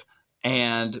positive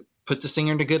and put the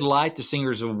singer into good light. The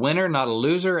singer's a winner, not a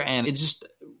loser. And it's just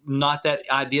not that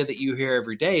idea that you hear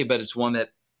every day, but it's one that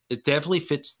it definitely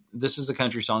fits. This is a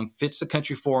country song, fits the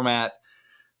country format,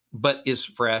 but is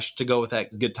fresh to go with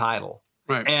that good title.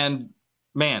 Right. And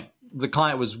man, the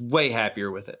client was way happier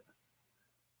with it.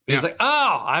 He's like,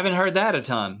 oh, I haven't heard that a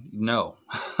ton. No,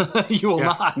 you will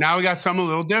not. Now we got something a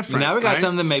little different. Now we got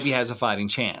something that maybe has a fighting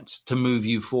chance to move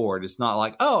you forward. It's not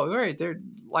like, oh, right, they're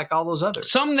like all those others.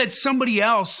 Something that somebody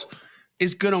else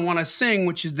is going to want to sing,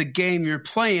 which is the game you're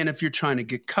playing if you're trying to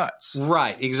get cuts.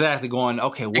 Right, exactly. Going,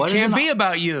 okay, what it can't be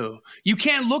about you. You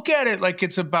can't look at it like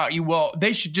it's about you. Well,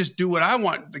 they should just do what I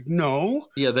want. Like, no.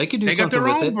 Yeah, they could do something with it. They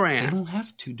got their own brand. They don't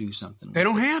have to do something. They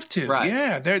don't have to. Right.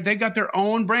 Yeah, they got their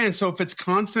own brand. So if it's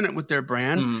consonant with their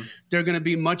brand, they're going to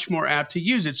be much more apt to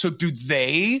use it. So do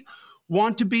they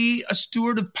want to be a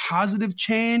steward of positive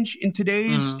change in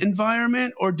today's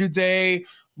environment, or do they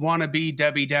want to be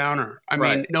Debbie Downer? I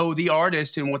mean, know the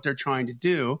artist and what they're trying to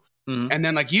do. And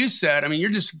then, like you said, I mean, you're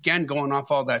just, again, going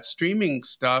off all that streaming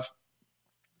stuff.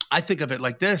 I think of it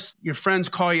like this. Your friends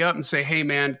call you up and say, hey,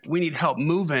 man, we need help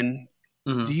moving.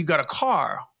 Do you got a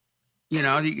car? You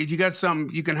know, you got some,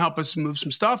 you can help us move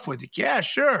some stuff with it. Yeah,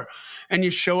 sure. And you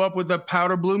show up with a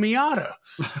powder blue Miata.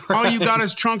 All you got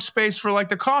is trunk space for like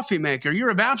the coffee maker. You're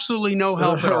of absolutely no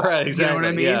help at all. Right, exactly. You know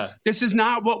what I mean? Yeah. This is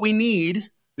not what we need.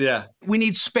 Yeah. We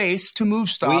need space to move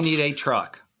stuff. We need a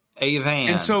truck, a van.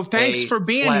 And so thanks for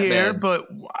being flatbed here, but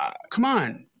come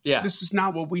on. Yeah. This is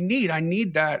not what we need. I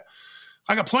need that.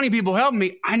 I got plenty of people helping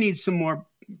me. I need some more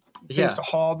things to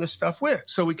haul this stuff with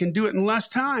so we can do it in less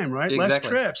time, right? Exactly. Less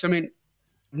trips. I mean,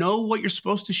 know what you're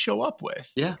supposed to show up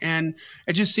with. Yeah. And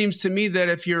it just seems to me that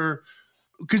if you're,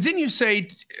 because didn't you say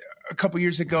a couple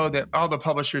years ago that all the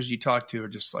publishers you talk to are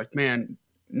just like, man,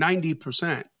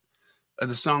 90% of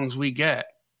the songs we get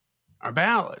are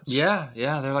ballads. Yeah.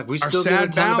 They're like, we still do a ton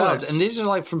of ballads. And these are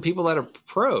like from people that are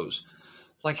pros.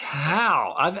 Like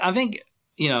how? I think,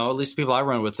 you know, at least the people I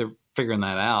run with, they're figuring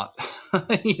that out.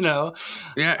 You know?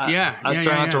 I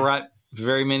try not to write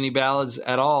very many ballads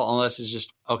at all, unless it's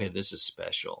just, okay, this is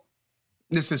special.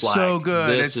 This is so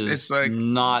good. It's like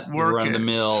not run of the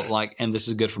mill, like, and this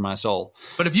is good for my soul.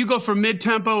 But if you go for mid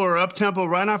tempo or up tempo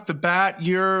right off the bat,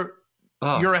 you're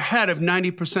ahead of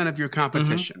 90% of your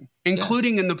competition,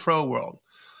 including in the pro world.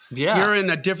 Yeah, you're in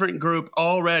a different group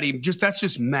already. That's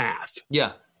just math.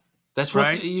 Yeah, that's what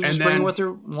right? You just bring what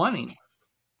they're wanting.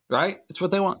 Right? It's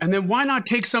what they want. And then why not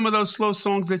take some of those slow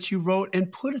songs that you wrote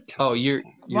and put it to Oh, you're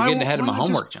getting ahead of my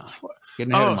homework, John.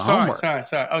 Getting ahead of my homework.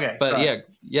 Sorry. Okay. But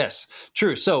yes,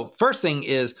 true. So first thing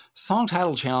is song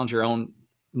title challenge your own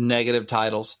negative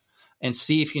titles and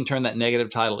see if you can turn that negative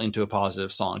title into a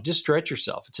positive song. Just stretch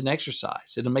yourself. It's an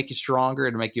exercise. It'll make you stronger.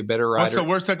 It'll make you a better writer. What's the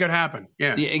worst that could happen?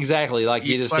 Yeah, exactly. Like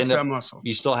you just end up, muscle.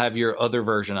 You still have your other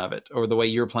version of it or the way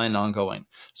you're planning on going.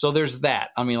 So there's that.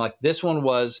 I mean, like this one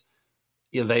was,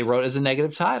 they wrote as a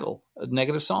negative title, a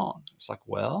negative song. It's like,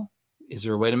 well, is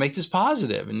there a way to make this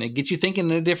positive? And it gets you thinking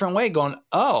in a different way, going,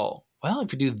 oh, well,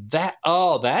 if you do that,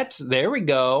 there we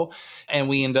go. And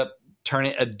we end up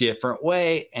turning it a different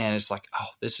way. And it's like, oh,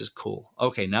 this is cool.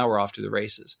 Okay, now we're off to the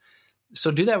races. So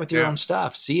do that with your own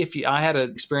stuff. See if I had an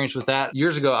experience with that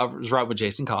years ago. I was writing with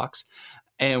Jason Cox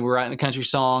and we're writing a country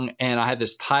song. And I had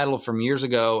this title from years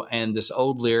ago and this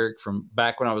old lyric from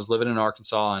back when I was living in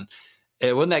Arkansas. And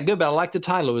it wasn't that good, but I liked the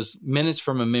title. It was Minutes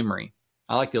from a Memory.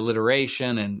 I liked the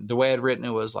alliteration and the way I'd written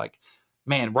it was like,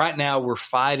 man, right now we're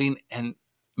fighting and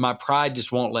my pride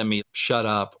just won't let me shut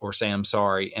up or say I'm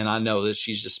sorry. And I know that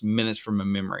she's just minutes from a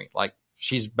memory. Like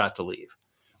she's about to leave.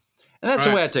 And that's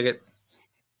the way I took it.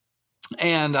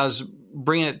 And I was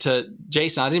bringing it to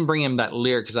Jason. I didn't bring him that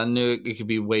lyric because I knew it could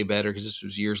be way better because this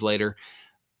was years later.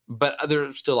 But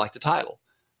I still like the title.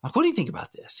 Like, what do you think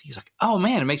about this? He's like, oh,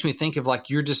 man, it makes me think of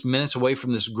like you're just minutes away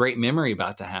from this great memory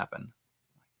about to happen.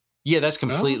 Yeah, that's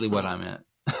completely what I meant.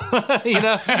 You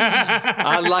know,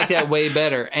 I like that way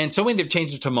better. And so we ended up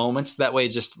changing it to moments. That way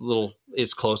just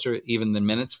it's closer even than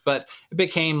minutes. But it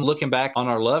became looking back on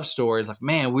our love story. It's like,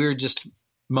 man, we're just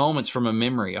moments from a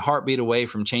memory, a heartbeat away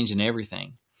from changing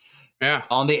everything. Yeah.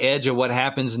 On the edge of what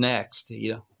happens next.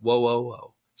 You know,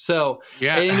 whoa. So it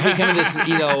ended up becoming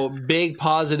this, big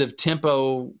positive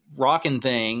tempo rocking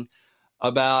thing.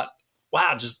 about,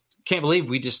 wow, just can't believe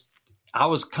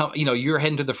you're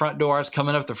heading to the front door. I was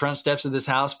coming up the front steps of this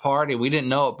house party. We didn't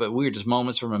know it, but we were just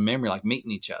moments from a memory, like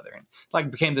meeting each other. And like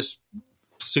it became this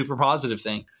super positive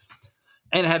thing.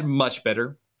 And it had much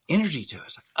better energy to it.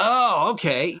 It's like, oh,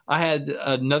 okay. I had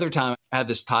another time, I had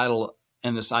this title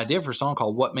and this idea for a song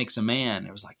called What Makes a Man.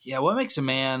 It was like, yeah, what makes a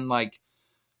man like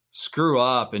screw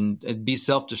up and be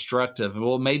self-destructive?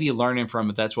 Well, maybe learning from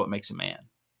it, that's what makes a man.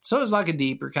 So it was like a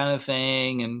deeper kind of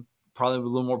thing and probably a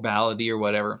little more ballady or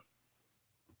whatever.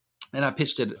 And I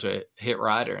pitched it to a hit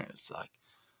writer, and it's like,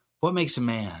 what makes a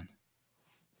man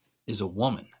is a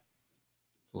woman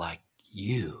like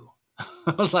you.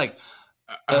 I was like,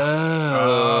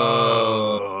 oh,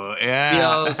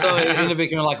 yeah. So it ended up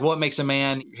becoming like, what makes a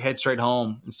man head straight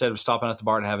home instead of stopping at the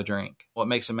bar to have a drink? What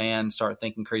makes a man start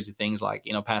thinking crazy things like,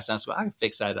 pass down, so I can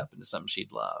fix that up into something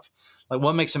she'd love. Like,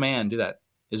 what makes a man do that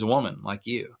is a woman like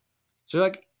you. So you're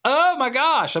like, oh my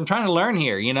gosh, I'm trying to learn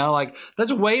here. Like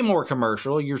that's way more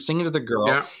commercial. You're singing to the girl.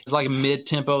 Yeah. It's like a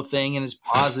mid-tempo thing and it's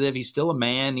positive. He's still a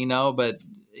man, but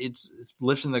it's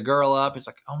lifting the girl up. It's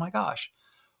like, oh my gosh,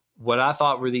 what I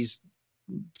thought were these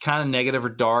kind of negative or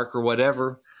dark or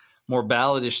whatever, more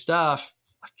balladish stuff,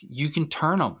 you can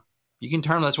turn them.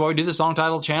 That's why we do the song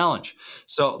title challenge.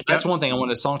 So that's one thing. I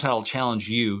want a song title challenge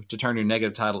you to turn your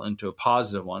negative title into a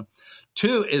positive one.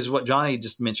 2 is what Johnny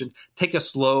just mentioned. Take a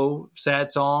slow,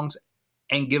 sad songs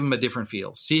and give them a different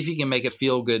feel. See if you can make it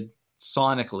feel good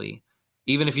sonically,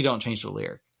 even if you don't change the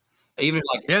lyric. Even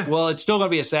well, it's still going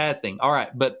to be a sad thing. All right,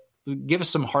 but give us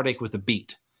some heartache with the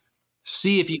beat.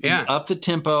 See if you can up the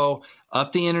tempo,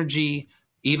 up the energy,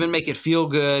 even make it feel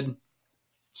good.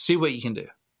 See what you can do.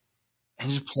 And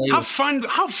just play. How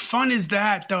fun is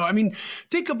that, though? I mean,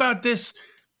 think about this.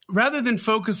 Rather than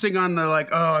focusing on the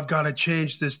I've got to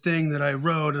change this thing that I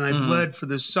wrote and I bled for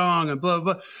this song and blah,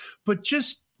 blah, blah. But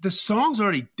just the song's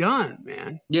already done,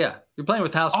 man. Yeah. You're playing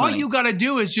with house All money. you got to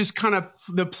do is just kind of,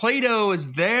 the Play-Doh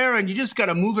is there and you just got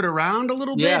to move it around a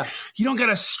little bit. You don't got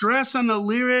to stress on the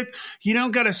lyric. You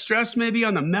don't got to stress maybe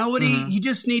on the melody. Mm-hmm. You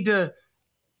just need to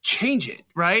change it,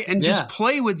 right? And just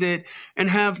play with it and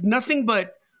have nothing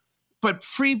but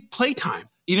free playtime.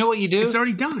 You know what you do? It's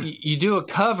already done. You do a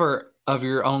cover of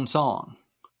your own song.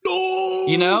 Oh,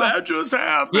 that just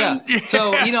happened. Yeah.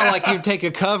 So, you take a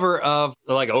cover of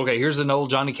okay, here's an old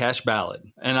Johnny Cash ballad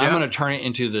and I'm going to turn it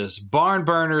into this barn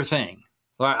burner thing.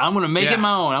 All right, I'm going to make it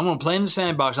my own. I'm going to play in the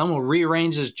sandbox. I'm going to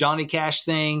rearrange this Johnny Cash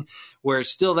thing where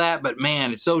it's still that, but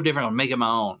man, it's so different. I'll make it my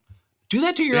own. Do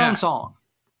that to your own song.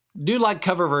 Do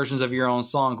cover versions of your own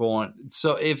song going.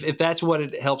 So if that's what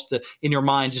it helps to, in your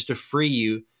mind, just to free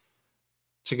you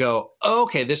to go, oh,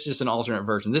 okay, this is just an alternate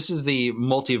version. This is the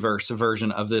multiverse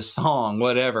version of this song,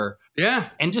 whatever. Yeah.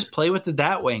 And just play with it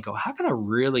that way and go, how can I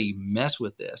really mess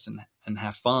with this and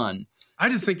have fun? I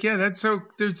just think, that's so,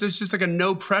 there's just like a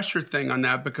no pressure thing on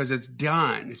that because it's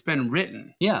done. It's been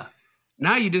written. Yeah.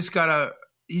 Now you just gotta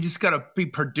be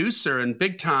producer and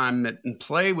big time and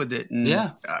play with it. And,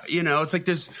 it's like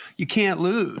you can't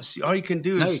lose. All you can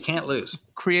do is you can't lose.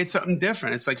 Create something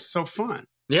different. It's like so fun.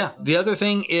 Yeah. The other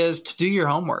thing is to do your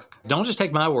homework. Don't just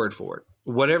take my word for it.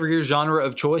 Whatever your genre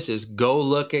of choice is, go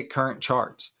look at current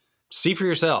charts. See for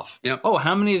yourself. Yep. Oh,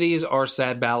 how many of these are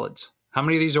sad ballads? How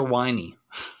many of these are whiny?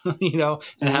 And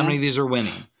how many of these are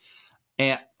winning?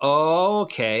 And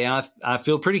okay, I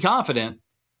feel pretty confident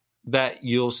that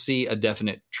you'll see a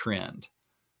definite trend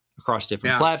across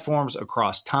different platforms,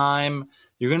 across time.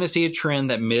 You're going to see a trend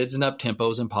that mids and up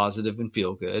tempos and positive and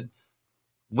feel good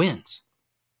wins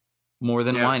more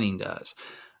than whining does.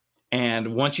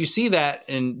 And once you see that,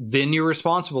 and then you're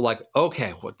responsible,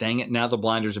 okay, well, dang it, now the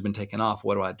blinders have been taken off.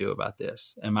 What do I do about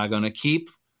this? Am I going to keep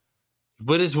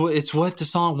it's what the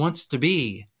song wants to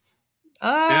be?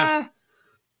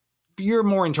 You're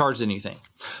more in charge than you think.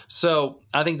 So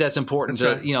I think that's important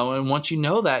and once you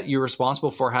know that, you're responsible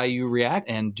for how you react.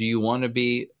 And do you want to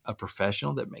be a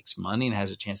professional that makes money and has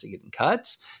a chance of getting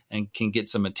cuts and can get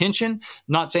some attention?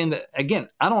 Not saying that, again,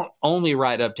 I don't only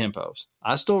write up tempos.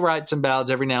 I still write some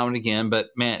ballads every now and again, but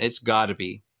man, it's got to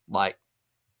be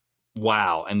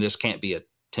wow. And this can't be a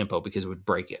tempo because it would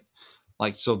break it.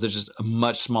 So there's just a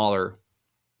much smaller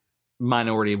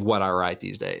minority of what I write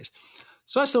these days.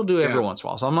 So I still do every once in a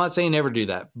while. So I'm not saying never do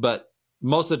that, but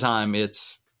most of the time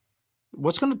it's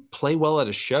what's going to play well at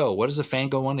a show. What does the fan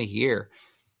go want to hear?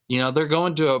 They're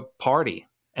going to a party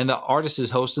and the artist is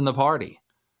hosting the party.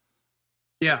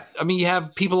 Yeah. I mean, you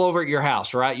have people over at your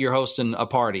house, right? You're hosting a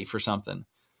party for something,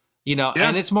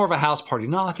 and it's more of a house party,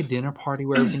 not like a dinner party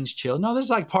where everything's chill. No, this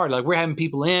is party. We're having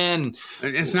people in.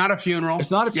 It's not a funeral.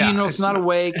 It's not a funeral. It's not a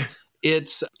wake.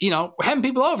 It's, we're having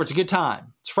people over. It's a good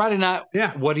time. It's Friday night.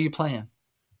 Yeah. What are you playing?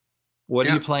 What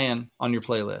are you playing on your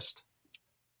playlist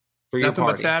for your Nothing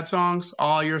party? but sad songs?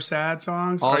 All your sad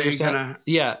songs? All Or are your you sad, gonna?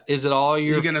 yeah. Is it all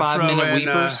your You gonna 5-minute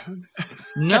weepers?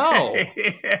 No,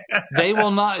 they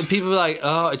will not. People be like,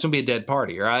 "Oh, it's gonna be a dead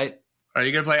party, right?" Are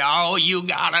you gonna play? All you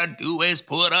gotta do is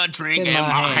put a drink in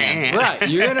my hand. Right.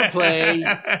 You're gonna play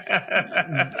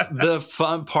the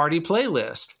fun party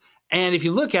playlist. And if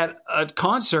you look at a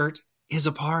concert, is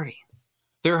a party.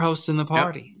 They're hosting the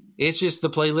party. It's just the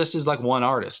playlist is like one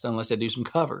artist, unless they do some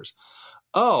covers.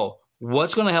 Oh,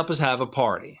 what's going to help us have a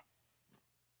party?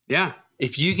 Yeah.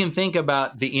 If you can think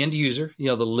about the end user,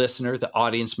 the listener, the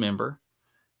audience member,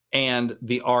 and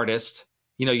the artist,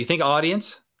 you think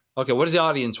audience. Okay, what does the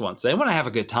audience want? They want to have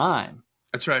a good time.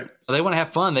 That's right. They want to have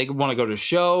fun. They want to go to a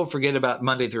show, forget about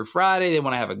Monday through Friday. They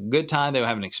want to have a good time. They want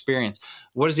to have an experience.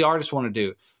 What does the artist want to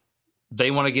do?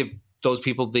 They want to give those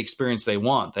people the experience they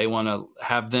want. They want to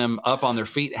have them up on their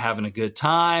feet, having a good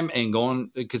time and going,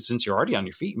 because since you're already on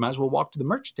your feet, you might as well walk to the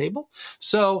merch table.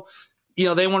 So, they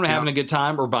want them having a good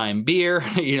time or buying beer,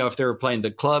 if they're playing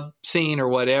the club scene or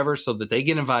whatever, so that they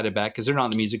get invited back because they're not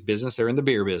in the music business. They're in the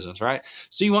beer business, right?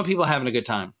 So you want people having a good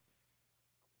time.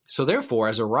 So therefore,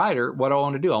 as a writer, what do I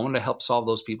want to do? I want to help solve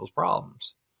those people's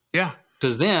problems. Yeah.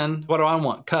 Because then what do I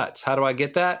want? Cuts. How do I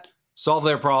get that? Solve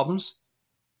their problems.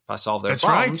 If I solve their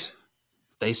problems,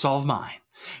 they solve mine.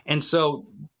 And so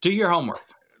do your homework.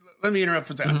 Let me interrupt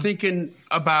for a second. I'm thinking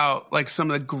about like some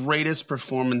of the greatest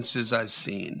performances I've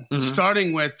seen.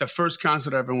 Starting with the first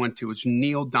concert I ever went to was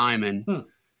Neil Diamond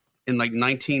in like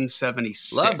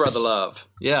 1976. Love, Brother Love.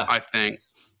 Yeah. I think.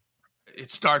 It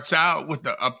starts out with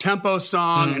the up-tempo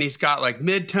song, and he's got like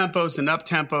mid-tempos and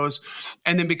up-tempos.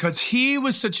 And then because he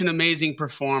was such an amazing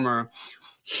performer,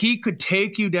 he could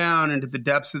take you down into the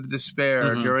depths of the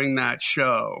despair during that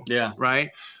show. Yeah. Right?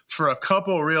 For a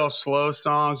couple real slow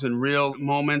songs and real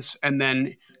moments. And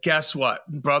then guess what?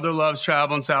 Brother Love's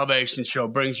Travel and Salvation Show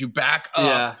brings you back up.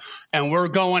 Yeah. And we're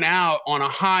going out on a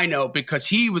high note because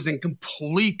he was in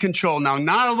complete control. Now,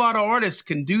 not a lot of artists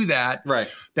can do that. Right.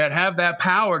 That have that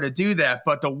power to do that.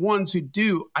 But the ones who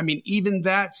do, I mean, even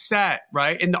that set,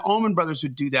 right? And the Allman Brothers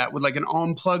would do that with like an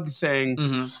unplugged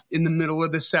thing in the middle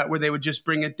of the set where they would just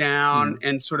bring it down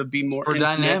and sort of be more for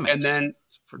intimate dynamics. and then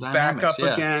back up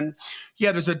again.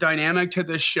 Yeah, there's a dynamic to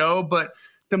this show, but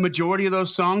the majority of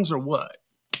those songs are what?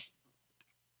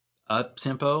 Up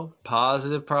tempo,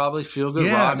 positive, probably feel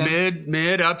good. Rocking.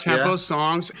 mid up tempo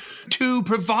songs to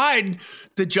provide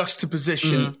the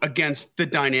juxtaposition against the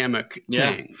dynamic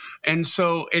thing, and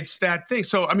so it's that thing.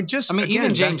 So I mean, again,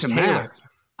 even James Taylor.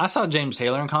 I saw James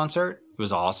Taylor in concert. It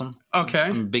was awesome. Okay,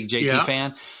 I'm a big JT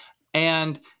fan,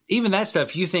 and even that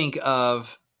stuff. You think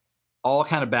of all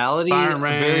kind of ballady,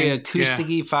 very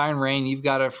acousticy, Fire and Rain. You've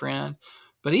Got a Friend,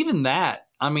 but even that,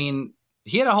 I mean,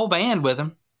 he had a whole band with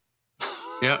him.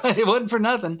 Yeah, it wasn't for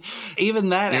nothing. Even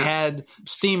that had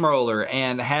Steamroller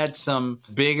and had some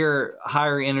bigger,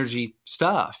 higher energy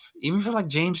stuff. Even for like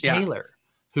James Taylor,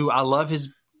 who I love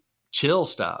his chill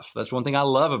stuff. That's one thing I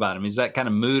love about him. He's that kind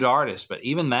of mood artist. But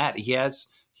even that, he has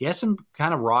some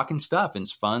kind of rocking stuff and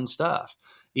fun stuff.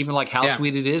 Even like How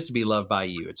Sweet It Is to Be Loved by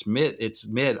You. It's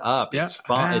mid up. Yeah. It's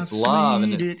fun. It's love.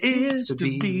 And it is to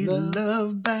be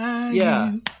loved by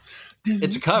you.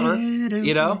 It's a cover,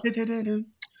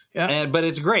 Yeah, but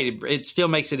it's great. It still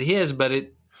makes it his, but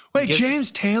it... Wait,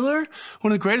 James Taylor,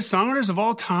 one of the greatest songwriters of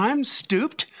all time,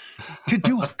 stooped to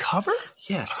do a cover?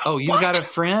 Yes. Oh, You've Got a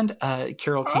Friend,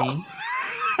 Carole King.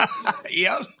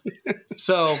 Yep.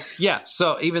 So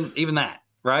even that,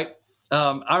 right?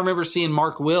 I remember seeing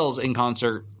Mark Wills in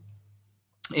concert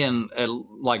at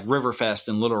like Riverfest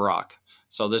in Little Rock.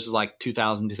 So this is like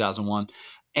 2000, 2001.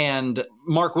 And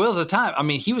Mark Wills at the time, I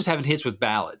mean, he was having hits with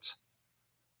ballads.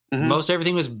 Most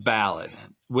everything was ballad,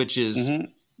 which is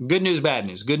good news, bad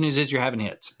news. Good news is you're having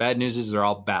hits. Bad news is they're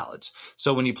all ballads.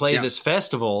 So when you play this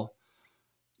festival,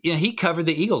 he covered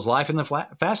the Eagles' Life in the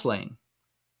Fast Lane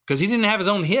because he didn't have his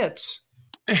own hits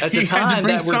at the time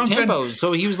that were tempos.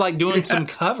 So he was like doing some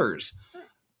covers.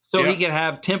 So he could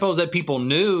have tempos that people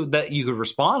knew that you could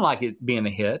respond like it being a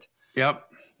hit. Yep.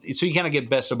 So you kind of get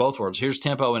best of both worlds. Here's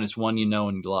tempo and it's one you know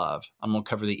and love. I'm going to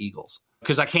cover the Eagles.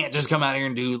 Because I can't just come out here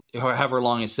and do however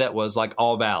long his set was, like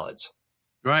all ballads.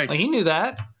 Right. Like he knew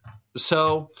that.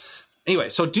 So anyway,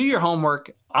 so do your homework.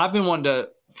 I've been wanting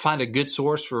to find a good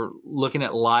source for looking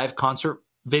at live concert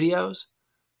videos.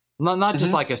 Not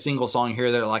just like a single song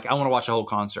here that like, I want to watch a whole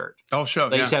concert. Oh, sure.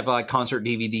 They used to have like concert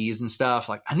DVDs and stuff.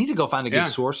 Like I need to go find a good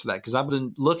source for that because I've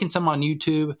been looking some on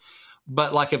YouTube,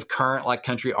 but like of current like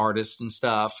country artists and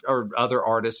stuff or other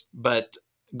artists, but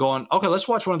going, okay, let's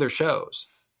watch one of their shows.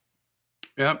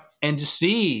 Yep. And to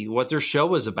see what their show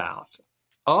was about.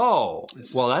 Oh,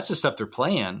 well, that's the stuff they're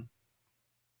playing.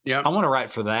 Yeah. I want to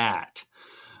write for that.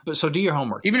 But so do your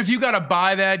homework. Even if you got to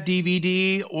buy that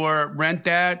DVD or rent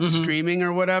that streaming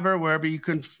or whatever, wherever you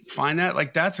can find that,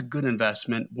 like that's a good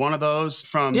investment. One of those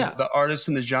from the artist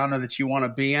and the genre that you want to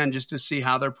be in, just to see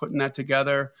how they're putting that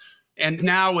together. And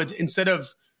now with, instead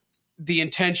of the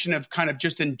intention of kind of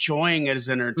just enjoying it as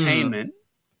entertainment,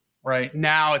 right?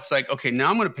 Now it's like, okay,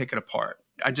 now I'm going to pick it apart.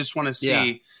 I just want to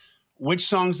see which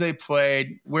songs they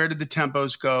played, where did the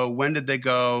tempos go, when did they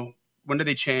go, when did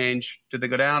they change? Did they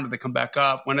go down? Did they come back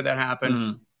up? When did that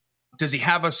happen? Does he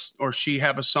have or she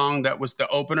have a song that was the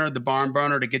opener, the barn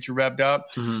burner to get you revved up?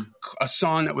 A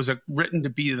song that was written to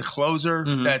be the closer.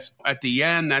 That's at the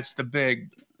end. That's the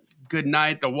big good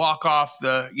night, the walk off,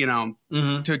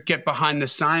 to get behind the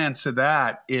science of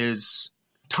that is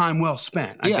time well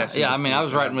spent. I guess. Yeah. I mean, I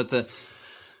was writing with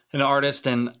an artist,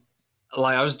 and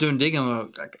like I was doing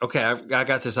digging. Like, okay, I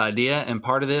got this idea, and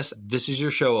part of this is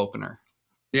your show opener.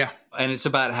 Yeah. And it's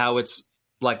about how it's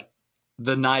like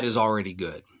the night is already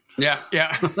good. Yeah.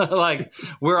 Yeah. Like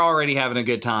we're already having a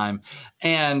good time.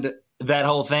 And that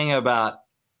whole thing about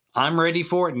I'm ready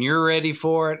for it and you're ready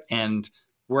for it and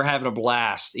we're having a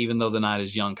blast, even though the night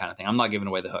is young kind of thing. I'm not giving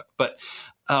away the hook, but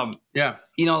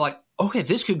like, okay,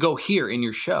 this could go here in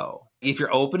your show. If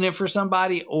you're opening for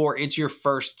somebody or it's your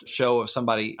first show of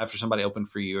somebody after somebody opened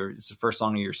for you, or it's the first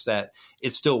song of your set,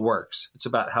 it still works. It's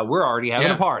about how we're already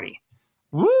having a party.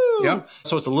 Woo! Yeah.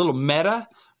 So it's a little meta,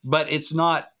 but it's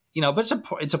not, but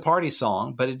it's a party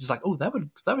song, but it's just like, oh, that would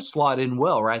slot in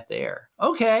well right there.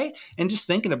 Okay. And just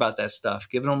thinking about that stuff,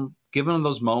 giving them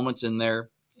those moments in their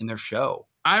show.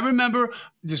 I remember,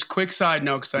 just quick side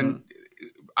note, because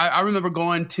I remember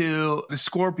going to the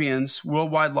Scorpions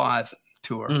Worldwide Live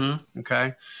tour.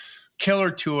 Okay.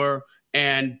 Killer tour.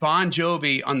 And Bon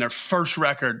Jovi on their first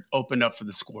record opened up for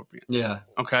the Scorpions. Yeah.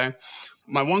 Okay.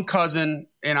 My one cousin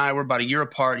and I were about a year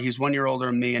apart. He's 1 year older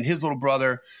than me, and his little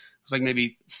brother was like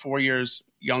maybe 4 years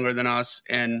younger than us.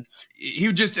 And he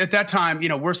would just, at that time,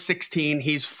 we're 16,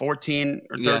 he's 14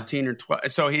 or 13 or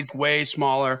 12. So he's way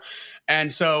smaller.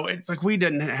 And so it's like we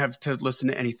didn't have to listen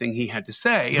to anything he had to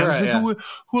say. I was like,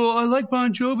 well, I like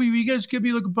Bon Jovi. Will you guys give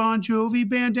me like a Bon Jovi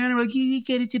bandana? We're like, you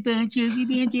get it to Bon Jovi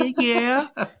bandana? Yeah,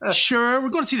 sure. We're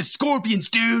going to see the Scorpions,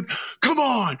 dude. Come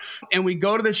on. And we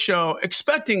go to the show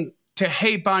expecting to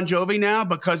hate Bon Jovi now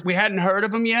because we hadn't heard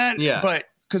of him yet. Yeah. But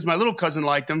because my little cousin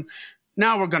liked him,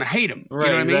 now we're going to hate him. Right,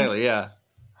 you know what exactly, I mean? Yeah.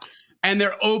 And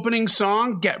their opening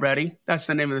song, Get Ready. That's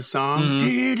the name of the song. And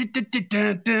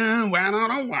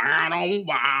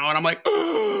I'm like,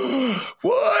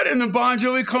 what? And then Bon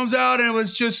Jovi comes out, and it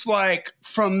was just like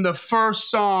from the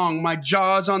first song, my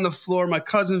jaw's on the floor, my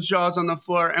cousin's jaw's on the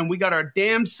floor, and we got our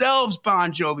damn selves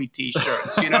Bon Jovi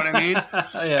t-shirts. You know what I mean?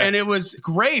 And it was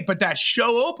great. But that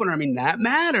show opener, I mean, that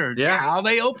mattered. Yeah. How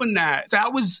they opened that.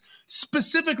 That was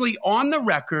specifically on the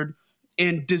record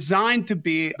and designed to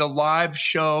be the live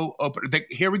show opener.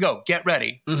 Here we go. Get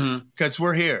ready. Because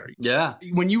we're here. Yeah.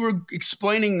 When you were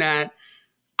explaining that,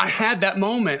 I had that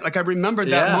moment. Like I remembered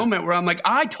that moment where I'm like,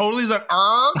 I totally was like,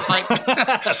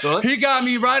 he got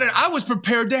me right. And I was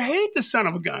prepared to hate the son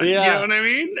of a gun. Yeah. You know what I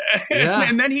mean?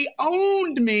 And then he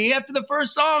owned me after the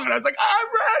first song. And I was like, I'm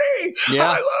ready. Yeah.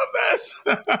 I love this.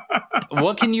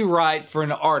 What can you write for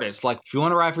an artist? Like if you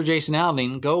want to write for Jason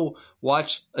Aldean, go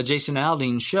watch a Jason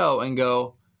Aldean show and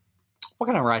go, what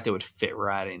can I write that would fit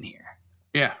right in here?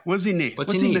 Yeah. What does he need?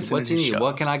 What's he need? What's he need?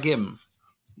 What can I give him?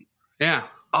 Yeah.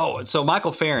 Oh, so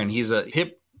Michael Farron, he's a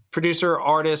hip producer,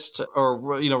 artist, or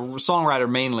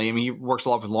songwriter mainly. I mean, he works a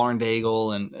lot with Lauren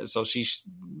Daigle, and so she's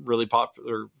really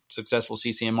popular, successful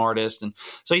CCM artist, and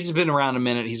so he's been around a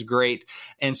minute. He's great,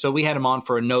 and so we had him on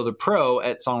for a Know the Pro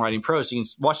at Songwriting Pro. So you can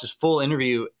watch this full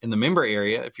interview in the member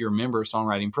area if you're a member of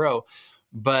Songwriting Pro.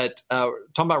 But talking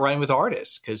about writing with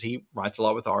artists, because he writes a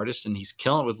lot with artists, and he's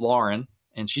killing it with Lauren,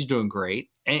 and she's doing great.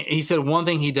 And he said one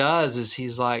thing he does is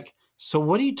he's like, so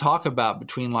what do you talk about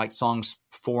between like songs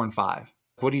 4 and 5?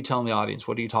 What are you telling the audience?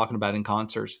 What are you talking about in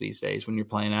concerts these days when you're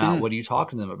playing out? What are you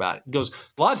talking to them about? He goes,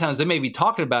 a lot of times they may be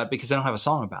talking about it because they don't have a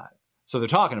song about it. So they're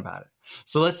talking about it.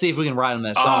 So let's see if we can write them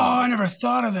that song. Oh, I never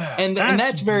thought of that. And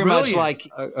that's very much like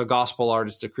a gospel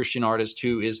artist, a Christian artist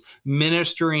who is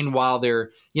ministering while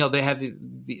they're, they have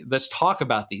the let's talk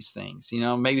about these things.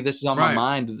 Maybe this is on my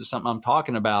mind. This is something I'm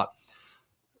talking about.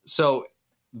 So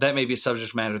that may be a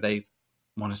subject matter they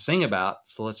want to sing about,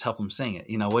 so let's help them sing it.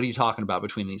 What are you talking about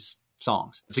between these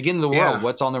songs to get into the world?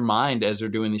 What's on their mind as they're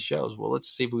doing these shows? Well, let's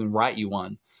see if we can write you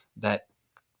one that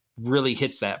really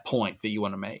hits that point that you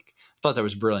want to make. I thought that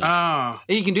was brilliant. And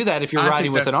you can do that if you're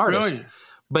writing with an artist. Brilliant.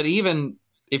 But even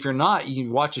if you're not, you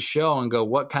watch a show and go,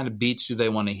 what kind of beats do they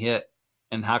want to hit?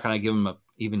 and how can I give them a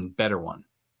even better one?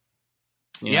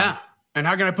 You Yeah. know? And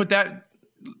how can I put that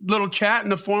little chat in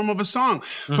the form of a song?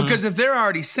 Because if they're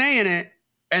already saying it,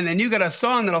 and then you got a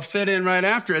song that'll fit in right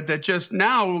after it that just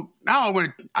now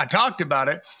when I talked about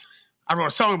it, I wrote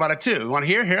a song about it too. You want to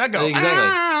hear? Here I go.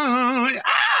 Exactly.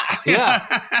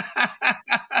 Yeah.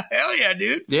 Hell yeah,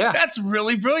 dude. Yeah. That's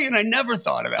really brilliant. I never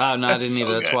thought of that. Oh, no, I didn't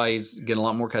either. That's why he's getting a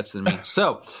lot more cuts than me.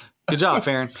 So good job,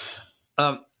 Farron.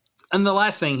 And the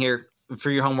last thing here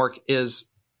for your homework is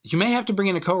you may have to bring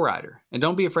in a co-writer, and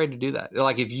don't be afraid to do that.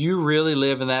 Like if you really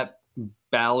live in that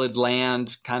ballad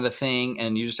land kind of thing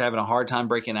and you're just having a hard time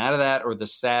breaking out of that, or the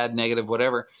sad, negative,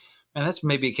 whatever, and that's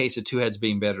maybe a case of two heads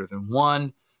being better than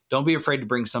one. Don't be afraid to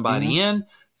bring somebody in,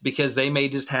 because they may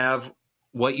just have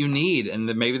what you need, and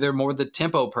then maybe they're more the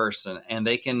tempo person, and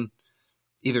they can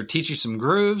either teach you some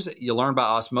grooves, you learn by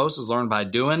osmosis, learn by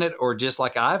doing it, or just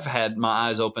like I've had my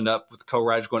eyes opened up with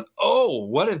co-writers going, oh,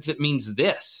 what if it means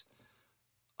this?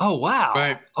 Oh, wow.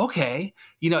 Right. Okay.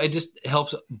 You know, it just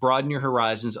helps broaden your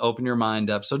horizons, open your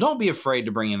mind up. So don't be afraid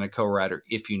to bring in a co-writer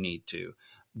if you need to.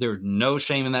 There's no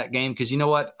shame in that game, because you know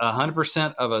what?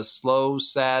 100% of a slow,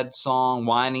 sad song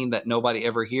whining that nobody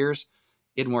ever hears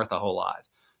isn't worth a whole lot.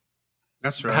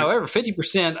 That's right. However,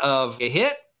 50% of a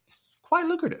hit, quite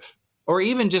lucrative. Or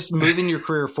even just moving your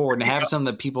career forward and have something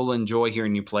that people enjoy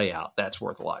hearing you play out. That's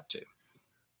worth a lot too.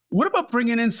 What about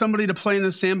bringing in somebody to play in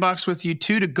the sandbox with you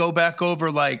too, to go back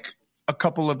over like a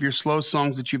couple of your slow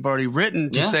songs that you've already written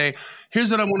to say,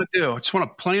 here's what I want to do. I just want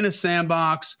to play in a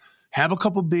sandbox, have a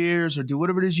couple beers, or do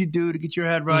whatever it is you do to get your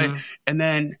head right. And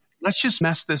then let's just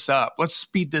mess this up. Let's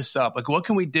speed this up. Like, what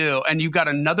can we do? And you've got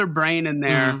another brain in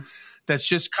there that's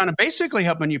just kind of basically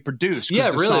helping you produce. Yeah,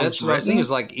 really. That's what I was thinking. Is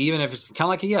like, even if it's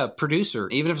kind of like a producer,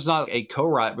 even if it's not a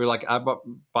co-write, we're like, I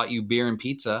bought you beer and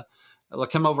pizza. Like,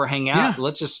 come over, hang out. Yeah.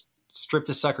 Let's just strip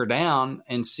the sucker down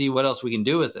and see what else we can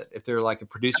do with it. If they're like a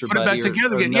producer, put it back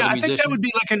together again. Yeah, I think that would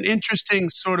be like an interesting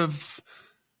sort of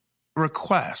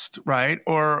request, right?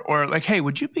 Or like, hey,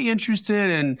 would you be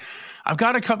interested in? I've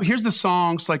got a couple. Here's the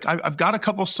songs. Like, I've got a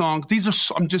couple songs. These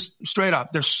are. I'm just straight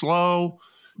up. They're slow.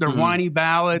 They're whiny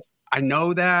ballads. I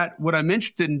know that. What I'm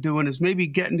interested in doing is maybe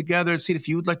getting together and seeing if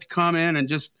you would like to come in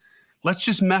and let's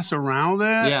just mess around with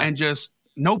it and just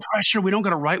no pressure. We don't got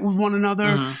to write with one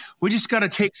another. We just got to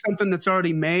take something that's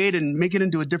already made and make it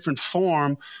into a different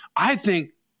form. I think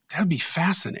that'd be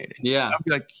fascinating. Yeah. I'd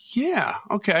be like, yeah,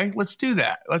 okay, let's do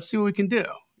that. Let's see what we can do.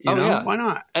 You know, why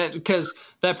not? Because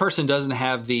that person doesn't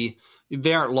have they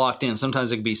aren't locked in.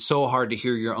 Sometimes it can be so hard to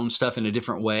hear your own stuff in a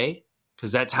different way,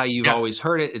 because that's how you've always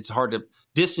heard it. It's hard to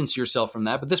distance yourself from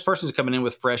that. But this person's coming in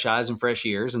with fresh eyes and fresh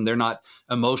ears, and they're not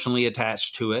emotionally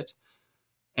attached to it.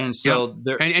 And so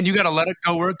and you got to let it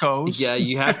go where it goes. Yeah,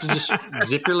 you have to just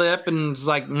zip your lip and it's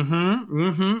like,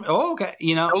 oh, okay.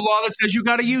 You know, no law that says you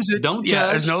got to use it. Don't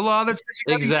judge. There's no law that says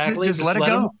you exactly. Just let it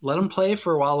go. Let them play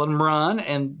for a while. Let them run,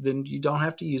 and then you don't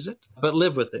have to use it, but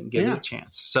live with it and give it a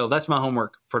chance. So that's my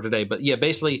homework for today. But yeah,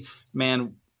 basically,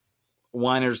 man,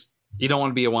 whiners, you don't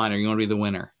want to be a whiner. You want to be the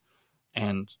winner.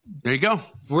 And there you go.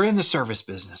 We're in the service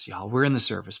business, y'all. We're in the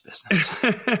service business.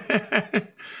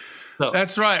 So,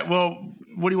 that's right. Well,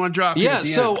 what do you want to drop? Yeah.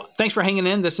 So thanks for hanging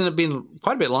in. This ended up being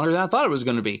quite a bit longer than I thought it was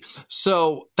going to be.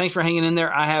 So thanks for hanging in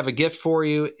there. I have a gift for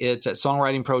you. It's at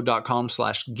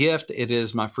songwritingpro.com/gift. It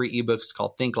is my free ebook. It's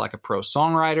called Think Like a Pro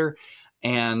Songwriter.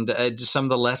 And just some of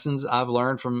the lessons I've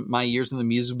learned from my years in the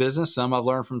music business. Some I've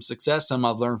learned from success, some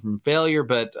I've learned from failure,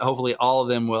 but hopefully all of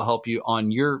them will help you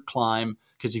on your climb.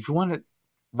 Because if you want to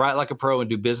write like a pro and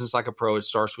do business like a pro, it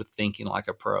starts with thinking like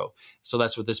a pro. So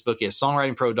that's what this book is,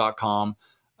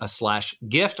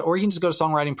 songwritingpro.com/gift, or you can just go to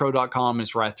songwritingpro.com and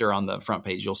it's right there on the front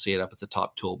page. You'll see it up at the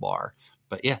top toolbar.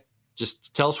 But yeah,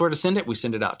 just tell us where to send it. We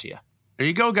send it out to you. There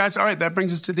you go, guys. All right, that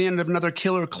brings us to the end of another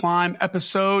Killer Climb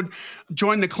episode.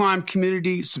 Join the Climb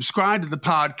community, subscribe to the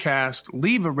podcast,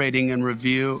 leave a rating and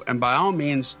review, and by all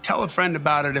means, tell a friend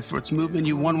about it if it's moving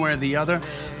you one way or the other.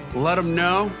 Let them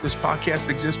know this podcast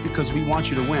exists because we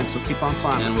want you to win, so keep on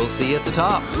climbing. And we'll see you at the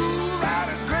top.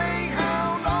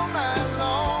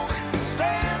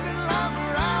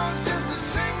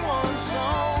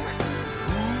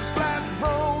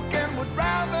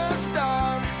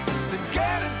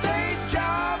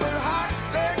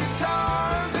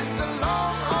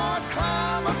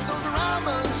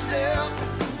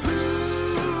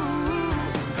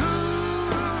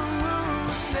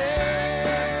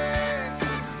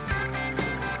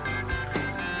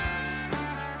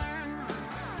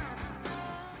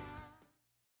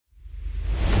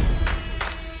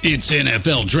 It's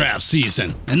NFL draft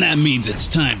season, and that means it's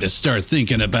time to start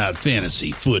thinking about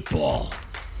fantasy football.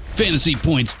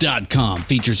 FantasyPoints.com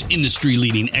features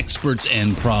industry-leading experts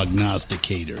and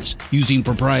prognosticators using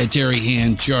proprietary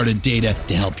hand-charted data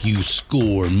to help you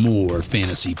score more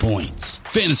fantasy points.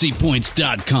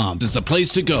 FantasyPoints.com is the place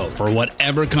to go for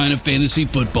whatever kind of fantasy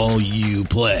football you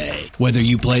play. Whether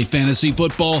you play fantasy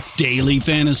football, daily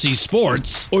fantasy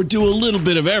sports, or do a little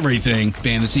bit of everything,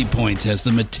 Fantasy Points has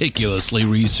the meticulously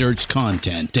researched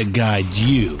content to guide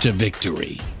you to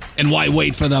victory. And why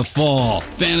wait for the fall?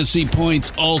 Fantasy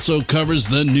Points also covers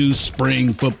the new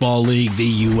spring football league,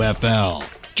 the UFL.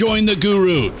 Join the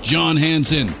guru, John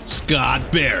Hansen,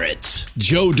 Scott Barrett,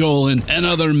 Joe Dolan, and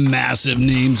other massive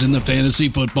names in the fantasy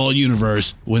football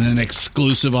universe with an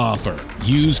exclusive offer.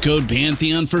 Use code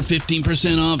Pantheon for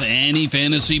 15% off any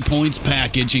Fantasy Points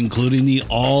package, including the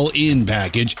all-in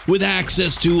package, with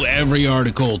access to every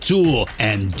article, tool,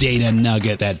 and data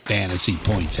nugget that Fantasy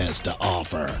Points has to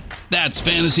offer. That's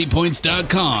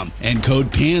FantasyPoints.com and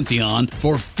code Pantheon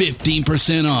for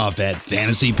 15% off at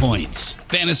Fantasy Points.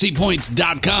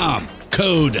 FantasyPoints.com,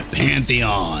 code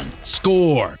Pantheon.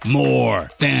 Score more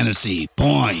fantasy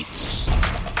points.